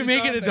thought that We was can your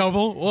make it a topic.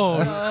 double. Whoa.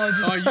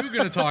 Are you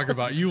going to talk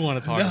about? You want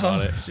to talk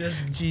about it? It's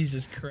just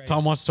Jesus Christ.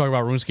 Tom wants to talk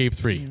about RuneScape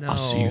 3. No. I'll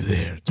see you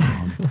there,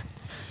 Tom.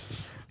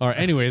 All right.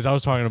 Anyways, I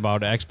was talking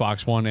about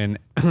Xbox One and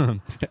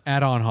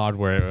add-on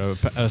hardware.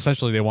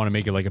 Essentially, they want to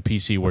make it like a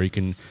PC where you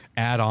can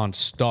add on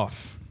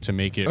stuff to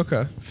make it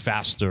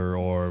faster,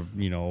 or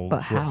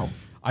But how?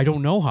 I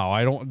don't know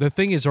how. The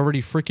thing is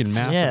already freaking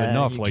massive Yeah,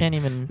 enough. you like can't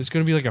even- it's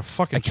gonna be like a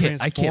fucking. I can't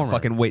Transformer.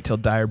 fucking wait till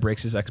Dyer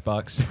breaks his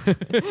Xbox.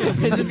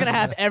 This is gonna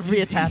have every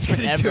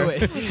attachment Do ever.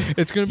 it.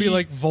 It's gonna be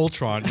like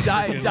Voltron.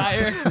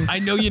 Dyer, I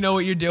know you know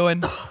what you're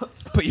doing,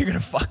 but you're gonna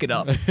fuck it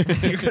up.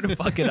 You're gonna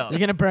fuck it up. You're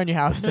gonna burn your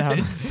house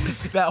down.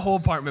 That whole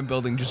apartment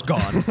building just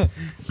gone.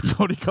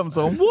 Cody comes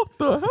home. What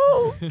the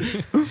hell?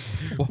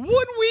 1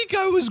 week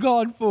I was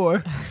gone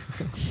for.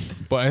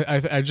 But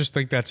I just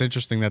think that's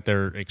interesting that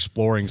they're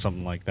exploring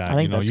something like that. I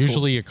think that's cool.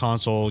 Usually a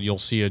console, you'll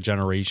see a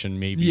generation,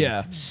 maybe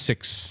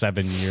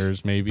 6-7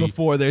 years, maybe.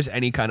 Before there's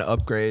any kind of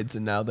upgrades,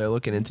 and now they're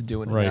looking into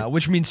doing it Right. now,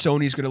 which means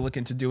Sony's going to look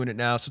into doing it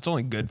now. So it's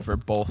only good for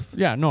both.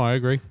 Yeah, no, I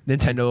agree.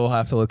 Nintendo will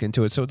have to look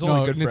into it, so it's No,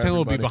 only good for Nintendo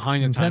will be everybody.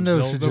 behind the times. Nintendo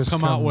They'll, should they'll just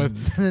come out come- with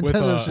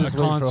Nintendo a should just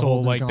wait for a console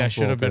whole new like that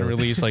should have been console,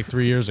 released like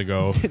 3 years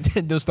ago.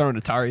 Nintendo's throwing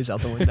Ataris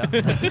out the window.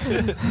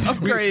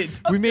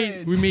 Upgrades. We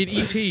made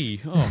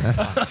ET.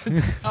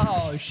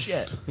 Oh, Oh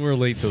shit. we're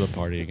late to the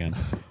party again.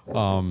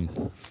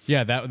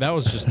 Yeah, that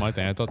was just my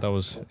thing. I thought that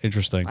was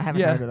interesting. I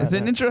haven't Yeah, heard of that. It's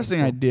an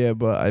interesting idea,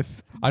 but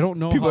I don't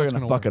know. people how are it's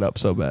gonna fuck it up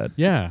so bad.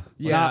 Yeah.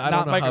 Yeah, I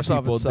not don't know how Microsoft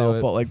people itself, do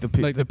it. but like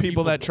the Like the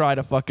people that try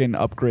to fucking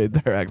upgrade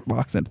their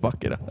Xbox and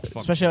fuck it up.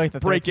 Especially like the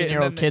Break it and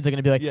 13-year-old then kids are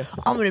gonna be like, yeah.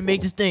 I'm gonna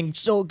make this thing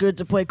so good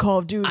to play Call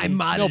of Duty. I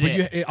modded No, but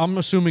it. I'm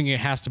assuming it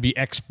has to be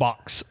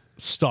Xbox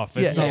stuff.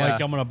 It's Yeah. not Yeah.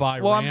 like I'm gonna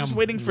buy Well, RAM. I'm just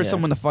waiting for Yeah.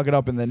 someone to fuck it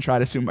up and then try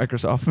to sue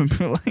Microsoft and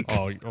be like,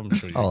 Oh, I'm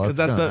sure you. Oh, because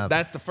that's gonna happen.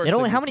 that's the first. It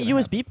only thing how that's many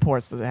gonna USB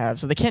ports does it have?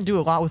 So they can't do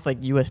a lot with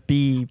like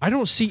USB. I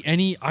don't see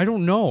any. I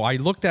don't know. I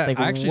Like,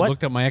 actually what?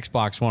 looked at my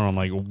Xbox One. I'm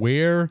like,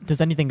 where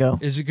Does anything go?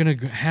 is it gonna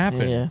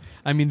happen? Yeah.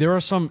 I mean, there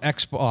are some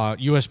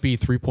USB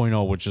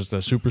 3.0, which is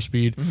the super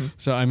speed. Mm-hmm.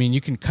 So I mean,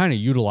 you can kind of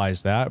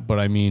utilize that. But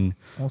I mean,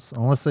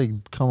 Unless they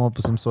come up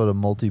with some sort of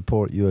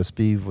multi-port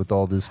USB with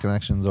all these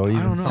connections, or even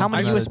don't know. something How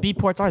many that USB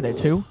ports are there?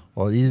 2?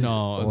 or even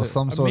No, or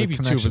some sort maybe of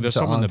two, but connection there's to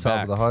some on on the top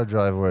back. of the hard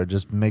drive where it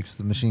just makes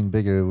the machine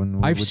bigger.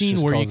 I've which seen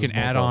just where you causes can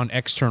more add power. on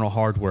external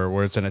hardware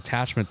where it's an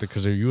attachment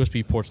because there are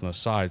USB ports on the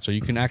side, so you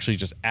can actually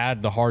just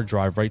add the hard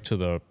drive right to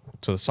the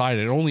side.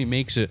 It only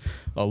makes it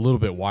a little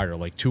bit wider,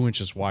 like 2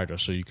 inches wider,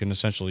 so you can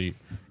essentially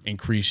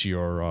increase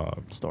your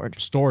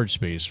storage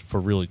space for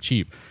really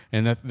cheap.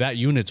 And that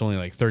unit's only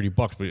like $30,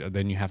 but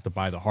then you have to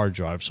buy the hard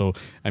drive. So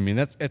I mean,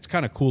 it's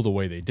kind of cool the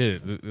way they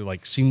did it. It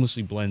like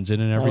seamlessly blends in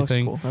and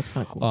everything. That looks cool. That's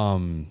kind of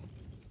cool.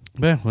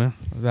 Yeah,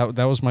 well,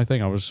 that was my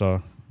thing. I was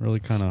really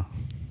kind of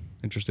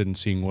interested in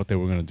seeing what they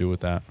were going to do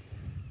with that.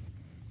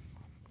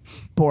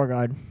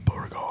 Beauregard.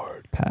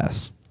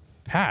 pass.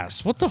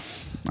 Pass. What the?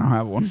 I don't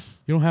have one.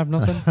 You don't have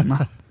nothing?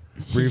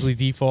 Bravely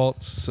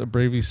Default,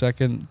 Bravely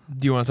Second,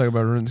 Do you want to talk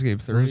about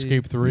RuneScape 3?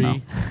 RuneScape 3.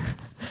 No.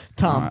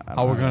 Tom.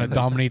 How we're going to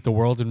dominate the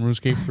world in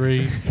RuneScape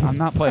 3. I'm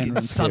not playing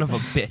RuneScape. Son of a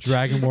bitch.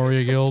 Dragon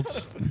Warrior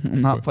Guild.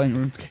 I'm not playing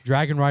RuneScape.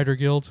 Dragon Rider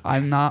Guild.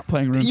 I'm not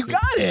playing RuneScape. You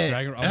got it.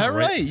 Dragon- I'm All gonna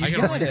write- right, I you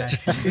gotta got write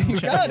it. You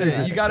got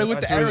it. You got it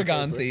with the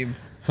Aragon theme.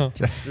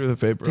 through the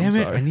paper. Damn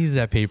I'm it, sorry. I needed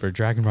that paper.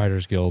 Dragon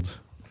Riders Guild.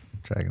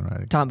 Dragon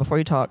Riding. Tom, before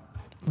you talk,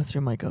 lift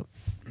your mic up.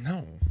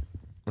 No.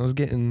 I was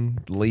getting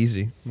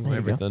lazy with There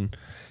you go. everything.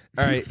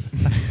 All right.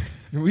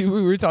 we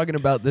were talking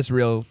about this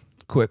real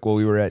quick while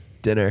we were at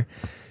dinner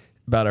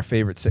about our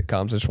favorite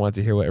sitcoms. I just wanted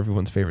to hear what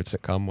everyone's favorite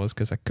sitcom was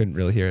because I couldn't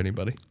really hear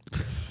anybody.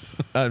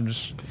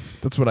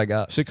 That's what I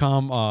got.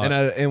 Sitcom.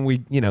 And we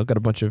got a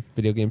bunch of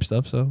video game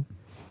stuff, so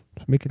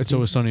just make it. It's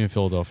Always Sunny in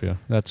Philadelphia.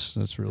 That's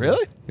really.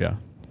 Really? Yeah.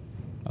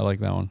 I like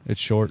that one. It's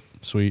short,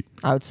 sweet.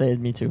 I would say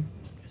me too.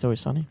 It's always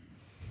sunny.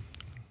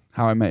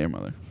 How I Met Your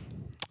Mother.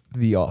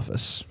 The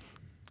Office.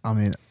 I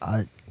mean,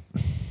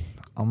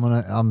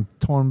 I'm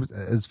torn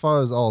as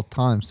far as all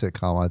time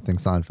sitcom. I think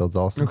Seinfeld's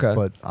awesome. Okay.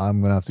 But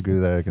I'm gonna have to agree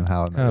with Eric and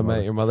How I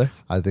Met Your Mother.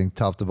 I think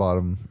top to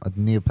bottom,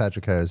 Neil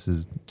Patrick Harris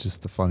is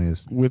just the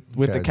funniest. With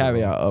the character.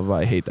 caveat of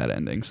I hate that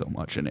ending so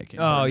much and it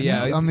can't. Oh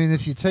yeah. I mean,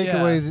 if you take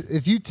away,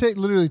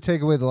 literally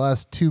take away the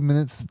last 2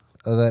 minutes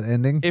of that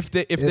ending, If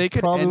they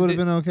could probably end would have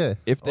it- been okay.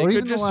 If they Or could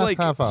even the just last like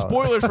half hour.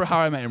 spoilers for How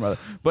I Met Your Mother,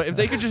 but if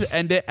they could just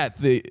end it at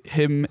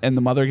him and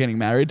the mother getting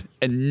married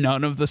and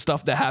none of the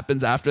stuff that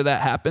happens after that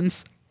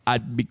happens,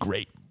 I'd be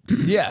great.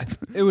 Yeah,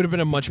 it would have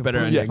been a much better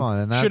Completely ending. fine,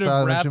 and that's Should How I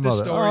have Met wrapped Your the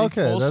Mother. story Oh,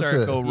 okay, full that's it.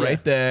 circle Yeah.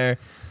 right there,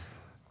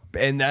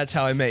 and that's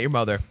How I Met Your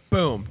Mother.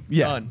 Boom.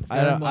 Yeah, Done.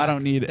 I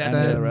don't need That's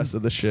any of it. the rest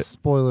of the shit.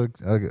 Spoiler,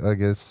 I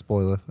guess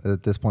spoiler.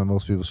 At this point,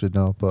 most people should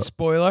know, but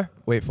Spoiler.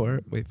 Wait for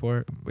it.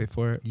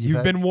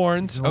 You've been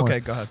warned. You're warned. Okay,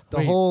 go ahead. the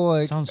Wait, whole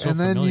like, sounds so and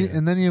then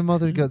familiar. your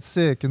mother got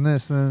sick, and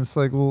this, and then it's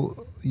like,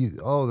 well,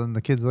 then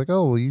the kid's like,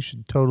 oh, well, you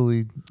should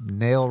totally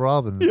nail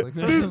Robin. It's like,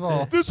 first of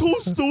all, This whole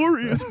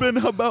story has been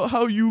about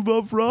how you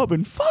love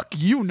Robin. Fuck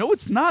you. No,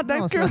 it's not. That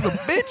No, it's girl's not. a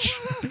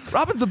bitch.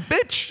 Robin's a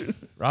bitch.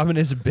 Robin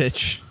is a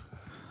bitch.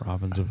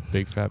 Robin's a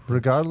big fat.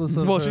 regardless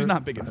of Well, her- she's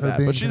not big and her fat,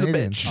 being but she's a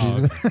Canadian,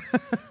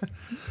 bitch.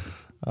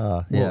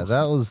 yeah,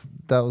 that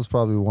was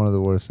probably one of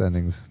the worst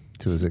endings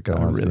to a sitcom.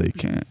 I I've really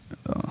seen. can't.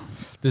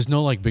 There's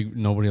no like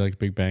nobody like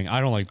Big Bang. I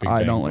don't like Big Bang.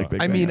 I don't like but-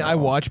 Big I Bang mean, at I all.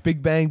 watch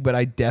Big Bang, but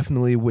I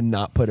definitely would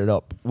not put it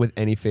up with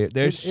any favorite.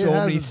 There's It so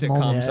has many its sitcoms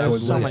moments. I Yeah,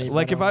 would so list. many.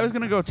 Like if I was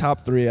gonna go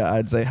top three,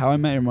 I'd say How I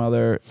Met Your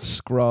Mother,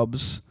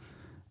 Scrubs,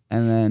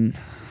 and then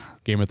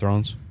Game of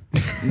Thrones.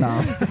 no,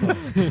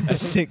 A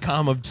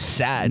sitcom of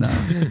sad.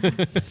 no.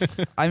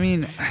 I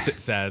mean,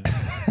 Sad.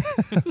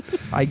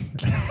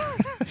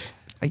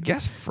 I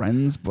guess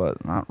Friends,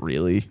 but not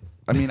really.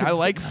 I mean, I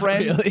like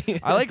Friends. really?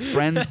 I like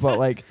Friends, but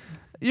like,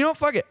 you know, what,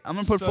 fuck it. I'm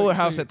gonna put Fuller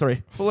House at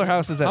 3. Fuller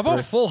House is at How about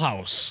 3. Full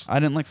House? I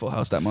didn't like Full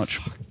House that much.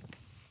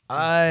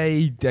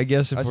 I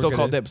guess if I we're still gonna,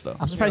 call dibs though.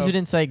 I'm surprised you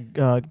didn't say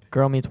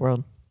Girl Meets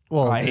World.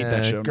 Well, I hate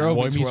that show. Girl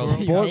Boy Meets Meets World.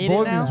 World. Boy, hate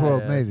Boy it now? Meets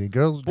World, Yeah. maybe.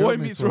 Girl Boy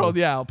Meets World,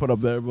 yeah, I'll put up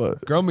there.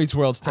 But Girl Meets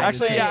World's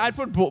actually, yeah, I'd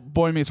put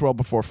Boy Meets World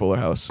before Fuller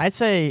House. I'd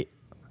say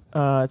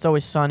It's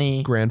Always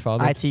Sunny,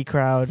 Grandfather. IT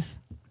Crowd,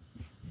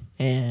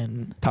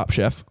 and Top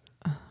Chef.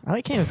 I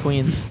like King of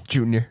Queens.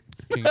 Junior.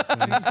 King of Queens.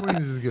 King of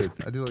Queens is good.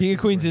 I do like King of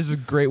Queens is a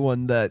great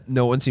one that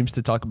no one seems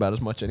to talk about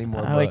as much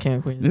anymore. I like but, King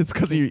of Queens. It's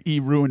because he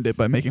ruined it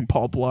by making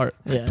Paul Blart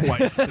Yeah.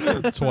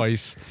 twice.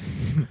 Twice.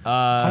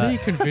 How did he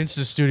convince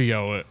the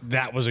studio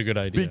that was a good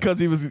idea? because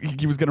he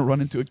was gonna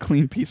run into a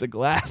clean piece of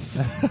glass.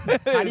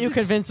 How do you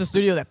convince the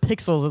studio that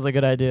Pixels is a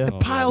good idea? Oh,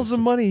 piles of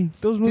money.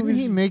 Those Didn't movies.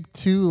 he make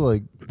 2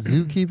 like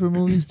Zookeeper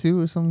movies too,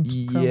 or something?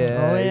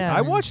 Yeah. Oh, yeah.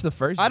 I watched the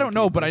first. I don't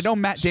know, but I know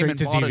Matt Straight Damon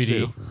to bought a DVD.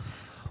 zoo.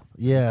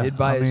 Yeah, Did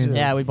buy I a mean, Zoo.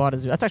 Yeah, we bought a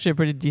zoo. That's actually a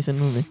pretty decent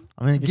movie.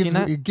 I mean, Have you seen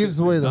that? it gives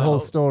away the whole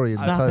story in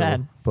It's the not title,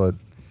 bad. but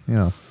you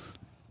know,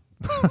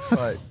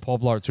 Paul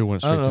Blart 2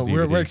 went I straight don't know.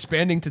 to DVD. We're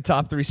expanding to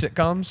top 3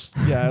 sitcoms.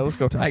 Yeah, let's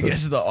go top I three.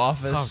 guess The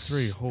Office, Top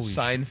 3, holy shit.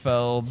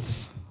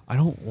 Seinfeld. I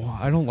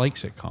don't like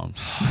sitcoms.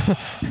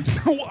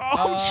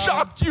 I'm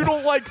shocked you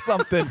don't like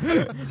something.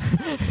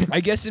 I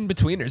guess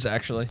In-Betweeners,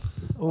 actually.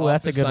 Ooh,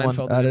 that's a Office, good one.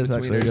 Seinfeld, That and is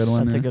actually a In-Betweeners. good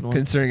one. That's a yeah. good one.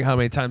 Considering how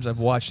many times I've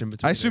watched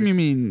In-Betweeners. I assume you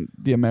mean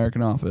the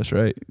American Office,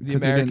 right? 'Cause The you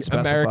didn't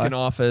specify. American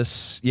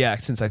Office. Yeah,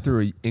 since I threw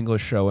an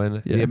English show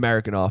in. Yeah. The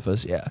American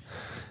Office, yeah.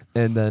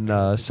 And then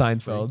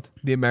Seinfeld.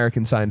 The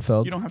American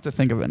Seinfeld. You don't have to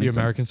think of The anything.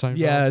 American Seinfeld?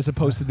 Yeah, as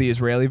opposed to the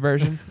Israeli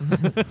version.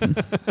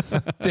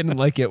 Didn't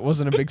like it.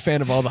 Wasn't a big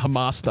fan of all the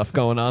Hamas stuff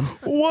going on.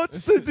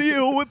 What's the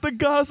deal with the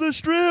Gaza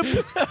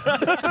Strip?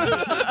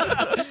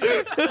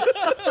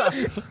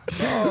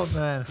 oh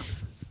man,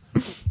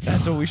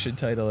 That's what we should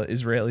title it.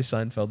 Israeli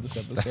Seinfeld this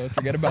episode.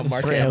 Forget about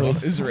Mark Israeli Hamill.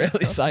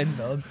 Israeli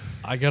Seinfeld.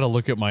 I gotta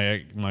look at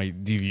my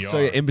DVR. So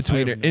yeah,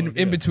 In-Betweener. I have no idea.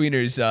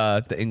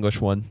 In-Betweeners, the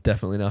English one.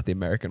 Definitely not the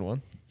American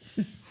one.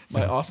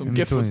 My awesome In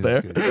gift was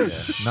Between there. is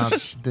good, yeah.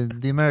 Not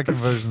the American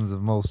versions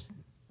of most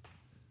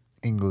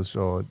English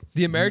or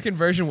The American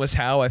version was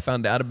how I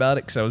found out about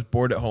it because I was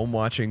bored at home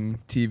watching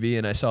TV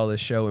and I saw this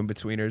show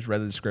In-Betweeners,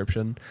 read the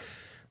description,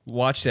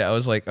 watched it. I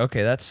was like,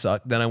 okay, that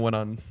sucked. Then I went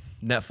on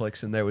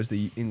Netflix and there was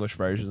the English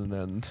version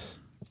and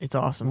It's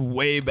awesome.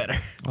 way better.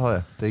 oh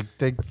yeah,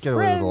 they get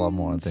away with a lot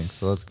more, I think.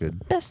 So that's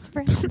good. Best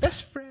friend.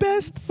 Best friend.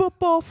 Best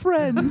football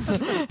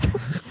friends.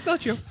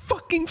 Not your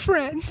fucking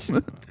friends.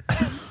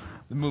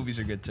 The movies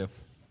are good too.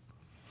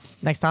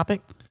 Next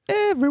topic.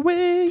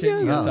 Everywhere.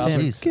 Tim, you Oh, got a topic?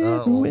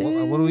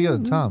 jeez. What do we got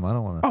in time? I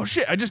don't want to. Oh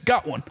shit! I just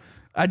got one.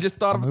 I just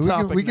thought of a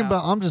topic. we can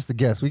now. I'm just a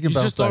guest. We can You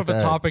bounce just thought back of a to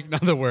Eric. topic now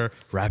that we're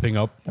wrapping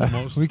up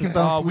almost. We can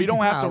bounce. we don't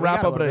have to we wrap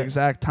got a up at little an bit.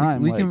 exact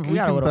time. We like- can We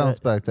got a little bounce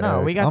bit. back to No,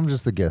 Eric. we got- I'm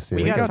just the guest here.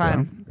 We got got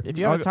time. If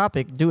you have a I'll-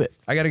 topic, do it.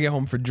 I got to get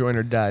home for Join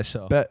or Die,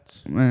 so.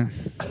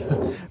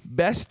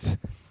 Best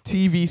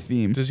TV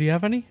theme. Does he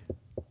have any?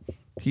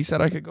 He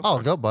said I could go. Oh,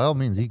 first. go by all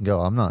means. He can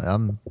go. I'm not.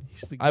 I'm.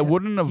 He's the I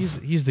wouldn't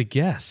have. He's the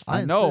guest.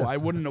 I I know. insist. I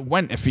wouldn't have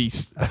went if he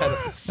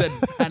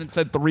hadn't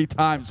said 3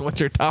 times. What's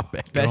your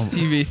topic? Best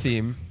TV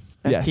theme.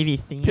 Best Yes. TV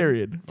theme.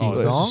 Period. Oh, English.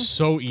 this song? is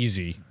so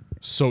easy.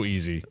 So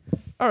easy.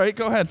 All right,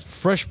 go ahead.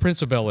 Fresh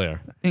Prince of Bel-Air.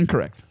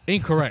 Incorrect.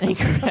 Incorrect.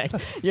 Incorrect.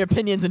 Your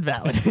opinion's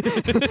invalid.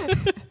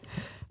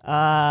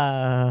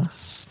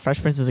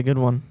 Fresh Prince is a good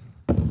one.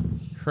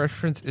 Fresh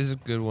Prince is a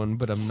good one,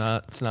 but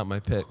it's not my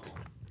pick.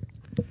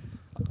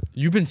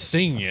 You've been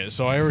singing it,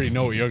 so I already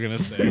know what you're gonna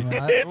say.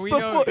 It's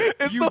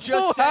the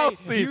Full House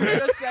theme. You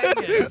just sang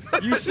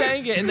it. You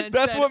sang it, and then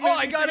That's said, what made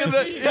I me got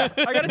think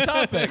of I got a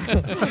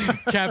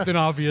topic. Captain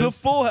Obvious. The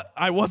Full.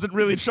 I wasn't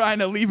really trying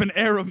to leave an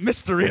air of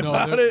mystery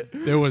about it.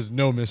 There was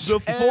no mystery.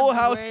 The Full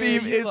House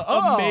theme is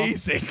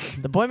amazing.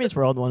 The Boy Meets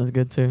World one is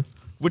good too.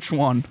 Which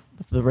one?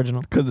 The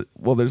original. Because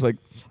there's like.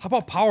 How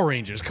about Power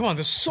Rangers? Come on,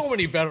 there's so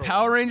many better.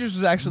 Power Rangers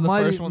was actually the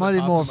Mighty- first one. Mighty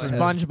that popped in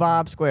my head.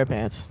 SpongeBob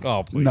SquarePants.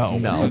 Oh, please. No.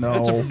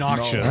 That's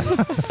obnoxious.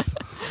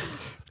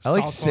 I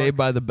like South Saved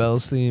by the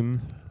Bells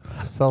theme.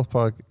 South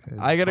Park. Is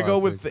I gotta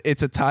go classic. with.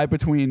 It's a tie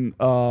between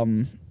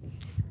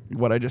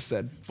what I just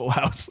said. Full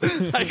House.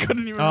 I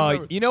couldn't even.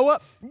 remember. You know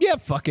what? Yeah,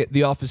 fuck it.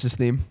 The Office's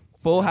theme.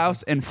 Full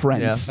House and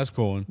Friends. Yeah. That's a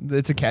cool one.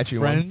 It's a catchy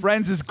Friends? one.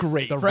 Friends is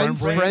great. The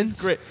Friends- Rembrandts? Friends-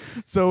 is great.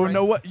 So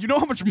know what? You know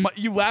how much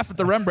you laugh at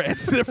the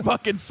Rembrandts? They're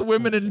fucking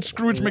swimming in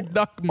Scrooge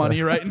McDuck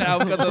money right now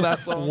because of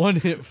that song. One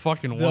hit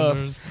fucking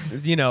wonders.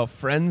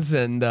 Friends,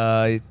 and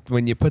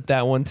when you put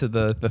that one to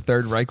the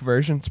Third Reich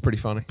version, it's pretty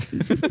funny.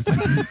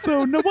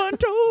 So no one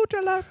told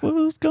your life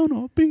was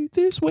gonna be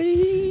this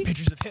way.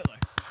 Pictures of Hitler.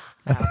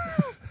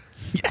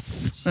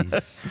 Yes.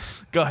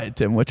 Go ahead,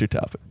 Tim. What's your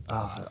topic?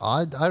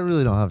 I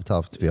really don't have a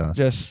topic, to be honest.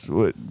 Just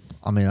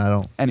I mean, I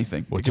don't.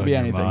 anything. What's it could on be your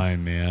anything.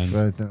 mind, man?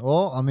 Anything.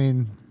 Well, I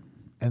mean,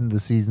 end of the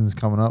season's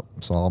coming up,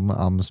 so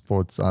I'm a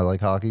sports. I like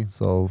hockey.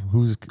 So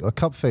who's a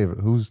cup favorite?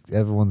 Who's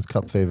everyone's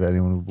cup favorite?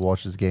 Anyone who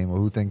watches the game or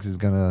who thinks is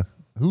gonna?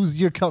 Who's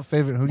your cup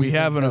favorite? Who do We you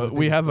have think has a the we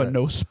biggest have a threat?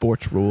 no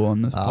sports rule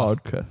on this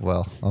podcast.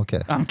 Well,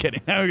 okay. I'm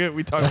kidding.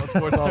 We talk about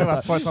sports all the about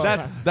time. sports all the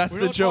time. That's We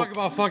the don't joke. talk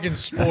about fucking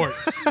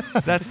sports.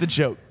 That's the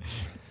joke.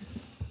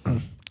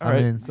 All I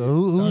right. mean, so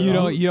who You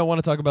don't want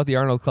to talk about the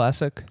Arnold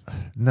Classic?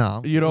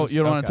 No, You don't want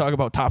Okay. to talk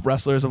about top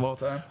wrestlers of all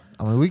time?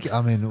 well,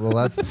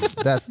 that's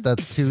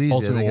too easy. I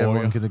Ultimate think everyone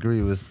Warrior. can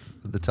agree with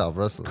the top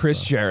wrestlers. Chris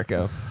so.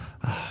 Jericho.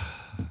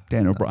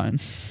 Daniel Bryan.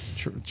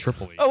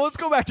 Triple H. Oh, let's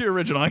go back to your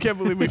original. I can't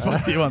believe we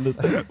fucked you on this.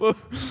 Well,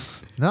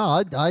 No,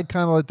 I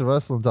kind of like the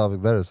wrestling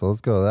topic better, so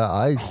let's go with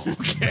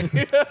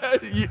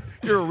that.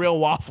 you're a real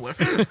waffler.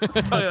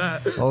 I'll tell you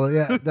that. Well,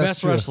 yeah, that's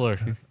Best true.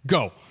 wrestler.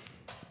 Go.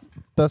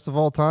 Best of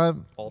all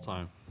time, All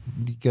time.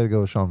 you gotta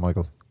go with Shawn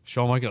Michaels.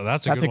 Shawn Michaels.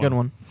 That's That's a good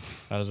one.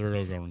 That is a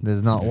real good one.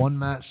 There's not one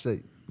match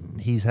that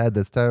he's had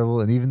that's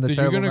terrible, and even the Dude,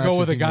 you're terrible gonna go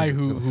with a matches guy he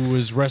made- who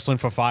was wrestling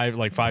for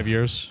 5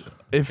 years.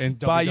 If In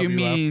by you WWF?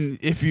 mean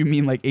if you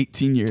mean like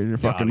 18 years, you're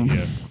Get outta fucking.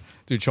 here.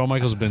 Dude, Shawn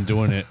Michaels has been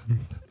doing it.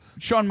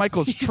 Shawn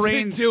Michaels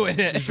trained. doing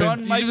it. Shawn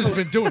He's Michaels just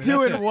been doing it.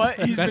 Doing That's it. what?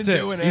 He's That's been it.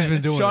 doing He's it.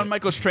 been doing Shawn it.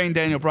 Michaels trained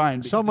Daniel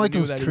Bryan. Shawn because he knew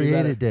Michaels that he'd be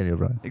created better. Daniel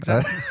Bryan.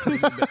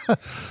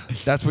 Exactly.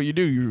 That's what you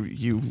do.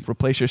 You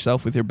replace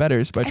yourself with your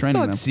betters by I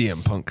training thought them.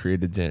 CM Punk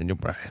created Daniel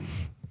Bryan.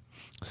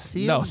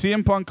 No,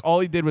 CM Punk, all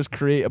he did was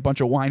create a bunch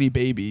of whiny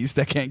babies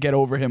that can't get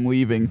over him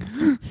leaving.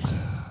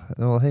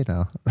 Well, hey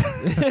now.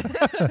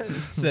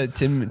 Said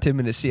Tim and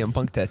his CM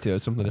Punk tattoo.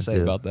 Have something to say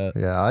Dude, about that.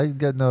 Yeah, I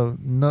got no.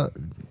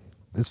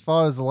 As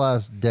far as the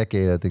last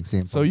decade, I think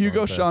CM. So Punk's you on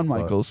go the Shawn best,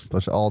 but- Michaels.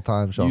 but all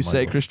time Shawn You Michaels.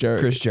 say Chris Jericho.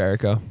 Chris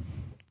Jericho.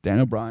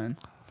 Daniel Bryan.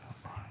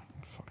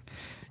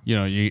 You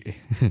know, you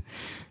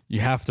you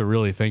have to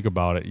really think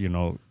about it. You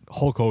know,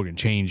 Hulk Hogan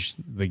changed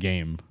the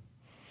game.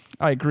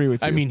 I agree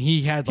with you. I mean,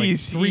 he had like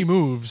He's- 3 he-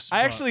 moves.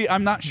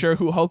 I'm not sure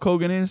who Hulk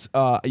Hogan is.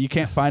 You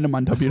can't find him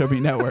on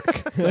WWE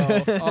Network.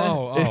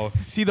 Oh.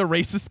 See the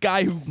racist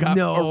guy who got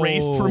No.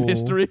 erased from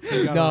history?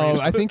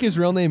 No, I think his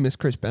real name is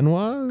Chris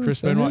Benoit.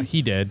 Chris Benoit,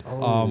 he did.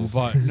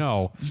 But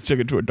no. You took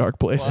it to a dark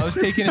place. Well, I was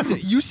taking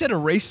it. You said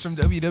erased from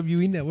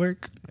WWE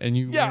Network. And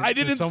you yeah, went I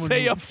to didn't someone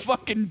say who- a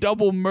fucking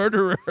double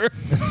murderer.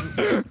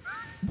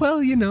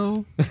 Well, you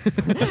know.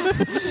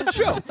 It's a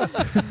show.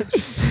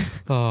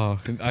 Oh,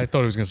 I thought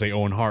he was gonna say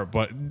Owen Hart,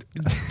 but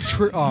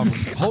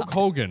Hulk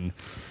Hogan.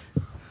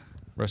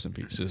 Rest in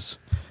pieces.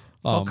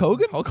 Hulk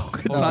Hogan? Hulk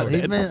Hogan's No, not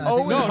he dead. meant- I Oh,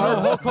 think No, it no,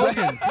 was- Hulk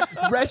Hogan.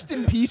 Rest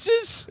in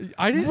pieces?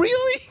 I didn't.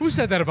 Really? Who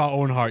said that about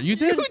Owen Hart? You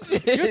did. You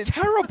did. You're a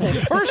terrible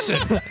person.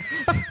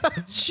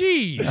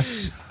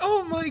 Jeez.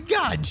 Oh my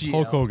God, Gio.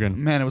 Hulk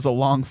Hogan. Man, it was a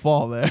long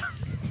fall there.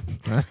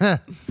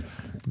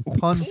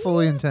 Pun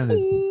fully intended.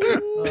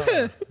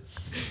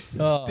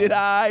 Did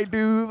I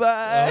do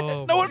that?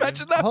 Oh, no one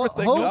mentioned that for a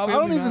second. I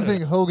don't even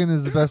think Hogan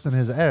is the best in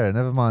his era.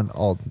 Never mind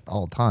all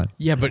time.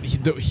 Yeah, but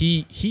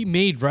he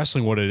made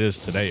wrestling what it is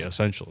today.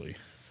 Essentially,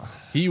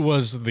 he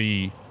was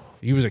a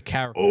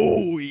character.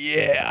 Oh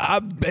yeah, I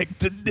beg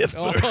to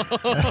differ.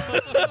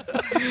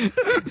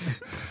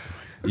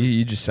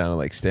 You just sounded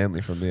like Stanley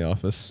from The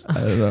Office. I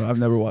don't know. I've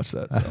never watched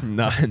that. So.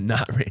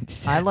 not Randy.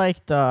 I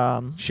liked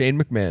Shane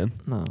McMahon.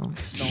 no.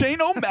 Shane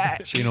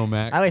O'Mac. Shane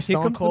O'Mac. I like Here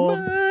Stone comes the Cold,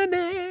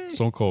 money.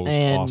 Stone Cold was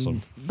and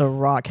awesome. The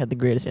Rock had the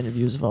greatest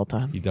interviews of all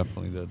time. He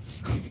definitely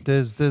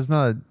did. There's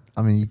not.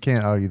 I mean, you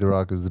can't argue The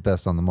Rock is the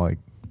best on the mic,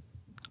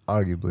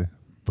 arguably.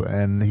 But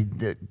he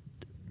did,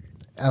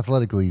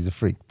 athletically he's a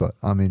freak. But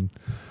I mean,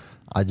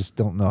 I just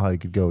don't know how you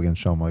could go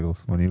against Shawn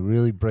Michaels when you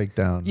really break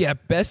down. Yeah,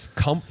 best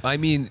I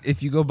mean,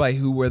 if you go by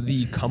who were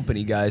the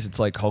company guys, it's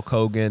like Hulk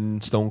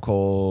Hogan, Stone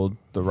Cold,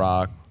 The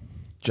Rock,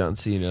 John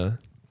Cena.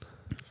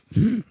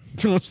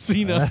 John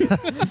Cena.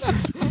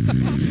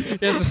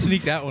 You have to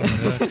sneak that one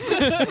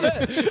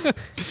in.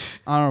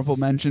 Honorable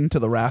mention to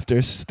the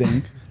Rafters.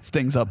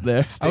 Sting's up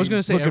there. I was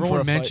gonna say Looking for everyone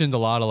a fight. mentioned a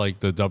lot of like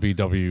the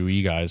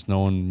WWE guys. No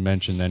one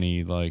mentioned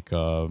any like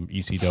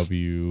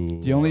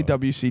ECW. The only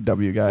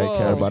WCW guy I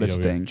care about is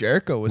WCW. Sting.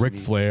 Jericho was Ric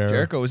Flair.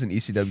 Jericho was an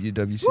ECW,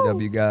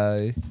 WCW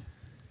guy.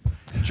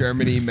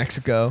 Germany,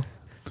 Mexico.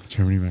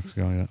 Germany,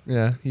 Mexico. Yeah.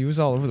 Yeah, he was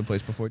all over the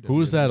place before. Who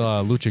was that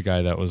Lucha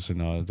guy that was in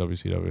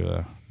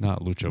WCW?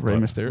 Not Lucha, Rey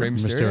but Mysterio? Rey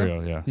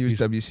Mysterio? Yeah, He was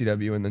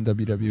WCW and then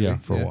WWE. yeah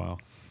for a while.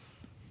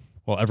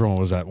 Well, everyone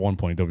was at one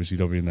point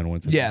WCW and then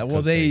went to Yeah,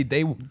 well, because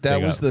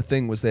that was got- the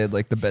thing, was they had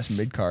like the best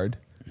mid card,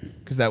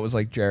 because that was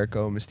like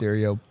Jericho,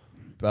 Mysterio,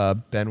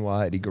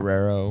 Benoit, Eddie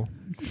Guerrero.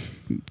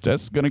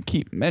 Just gonna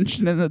keep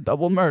mentioning the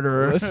double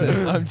murderer.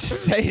 Listen, I'm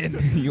just saying,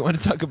 you want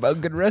to talk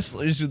about good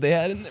wrestlers who they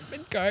had in the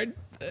mid card?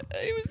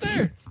 He was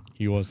there,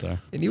 he was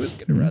there. and he was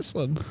good at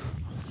wrestling.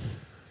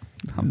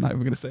 I'm not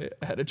even gonna say it.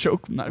 I had a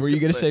choke. I'm not Were even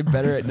you gonna say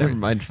better at? Never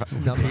mind.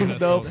 No,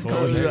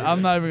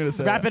 I'm not even gonna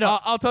say Wrap it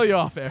up. I'll tell you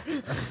off air.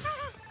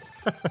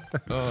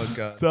 Oh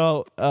god.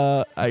 So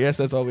I guess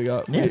that's all we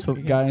got. Yeah, that's what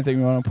we got anything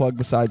we want to plug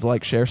besides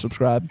like, share,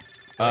 subscribe?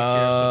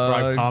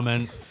 Subscribe,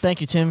 comment.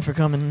 Thank you, Tim, for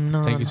coming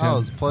on. Thank you, Tim. Oh, it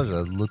was a pleasure. I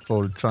look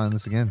forward to trying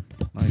this again.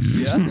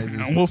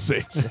 Yeah, we'll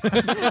see.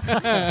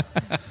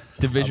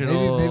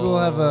 Divisional. Maybe we'll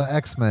have an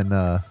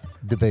X-Men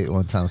debate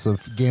one time, so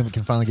if Game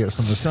can finally get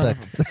some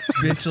respect.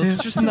 Bitch,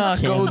 let's just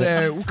not go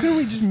there. Couldn't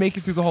we just make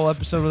it through the whole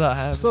episode without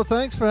having? So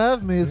thanks for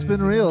having me. It's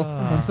been real.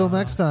 Until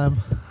next time.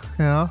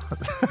 You know?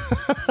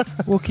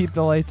 We'll keep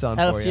the lights on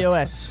for you.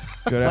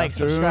 LFTOS. Good Like,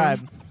 afternoon.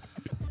 subscribe.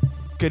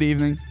 Good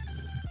evening.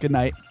 Good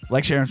night.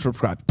 Like, share, and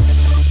subscribe.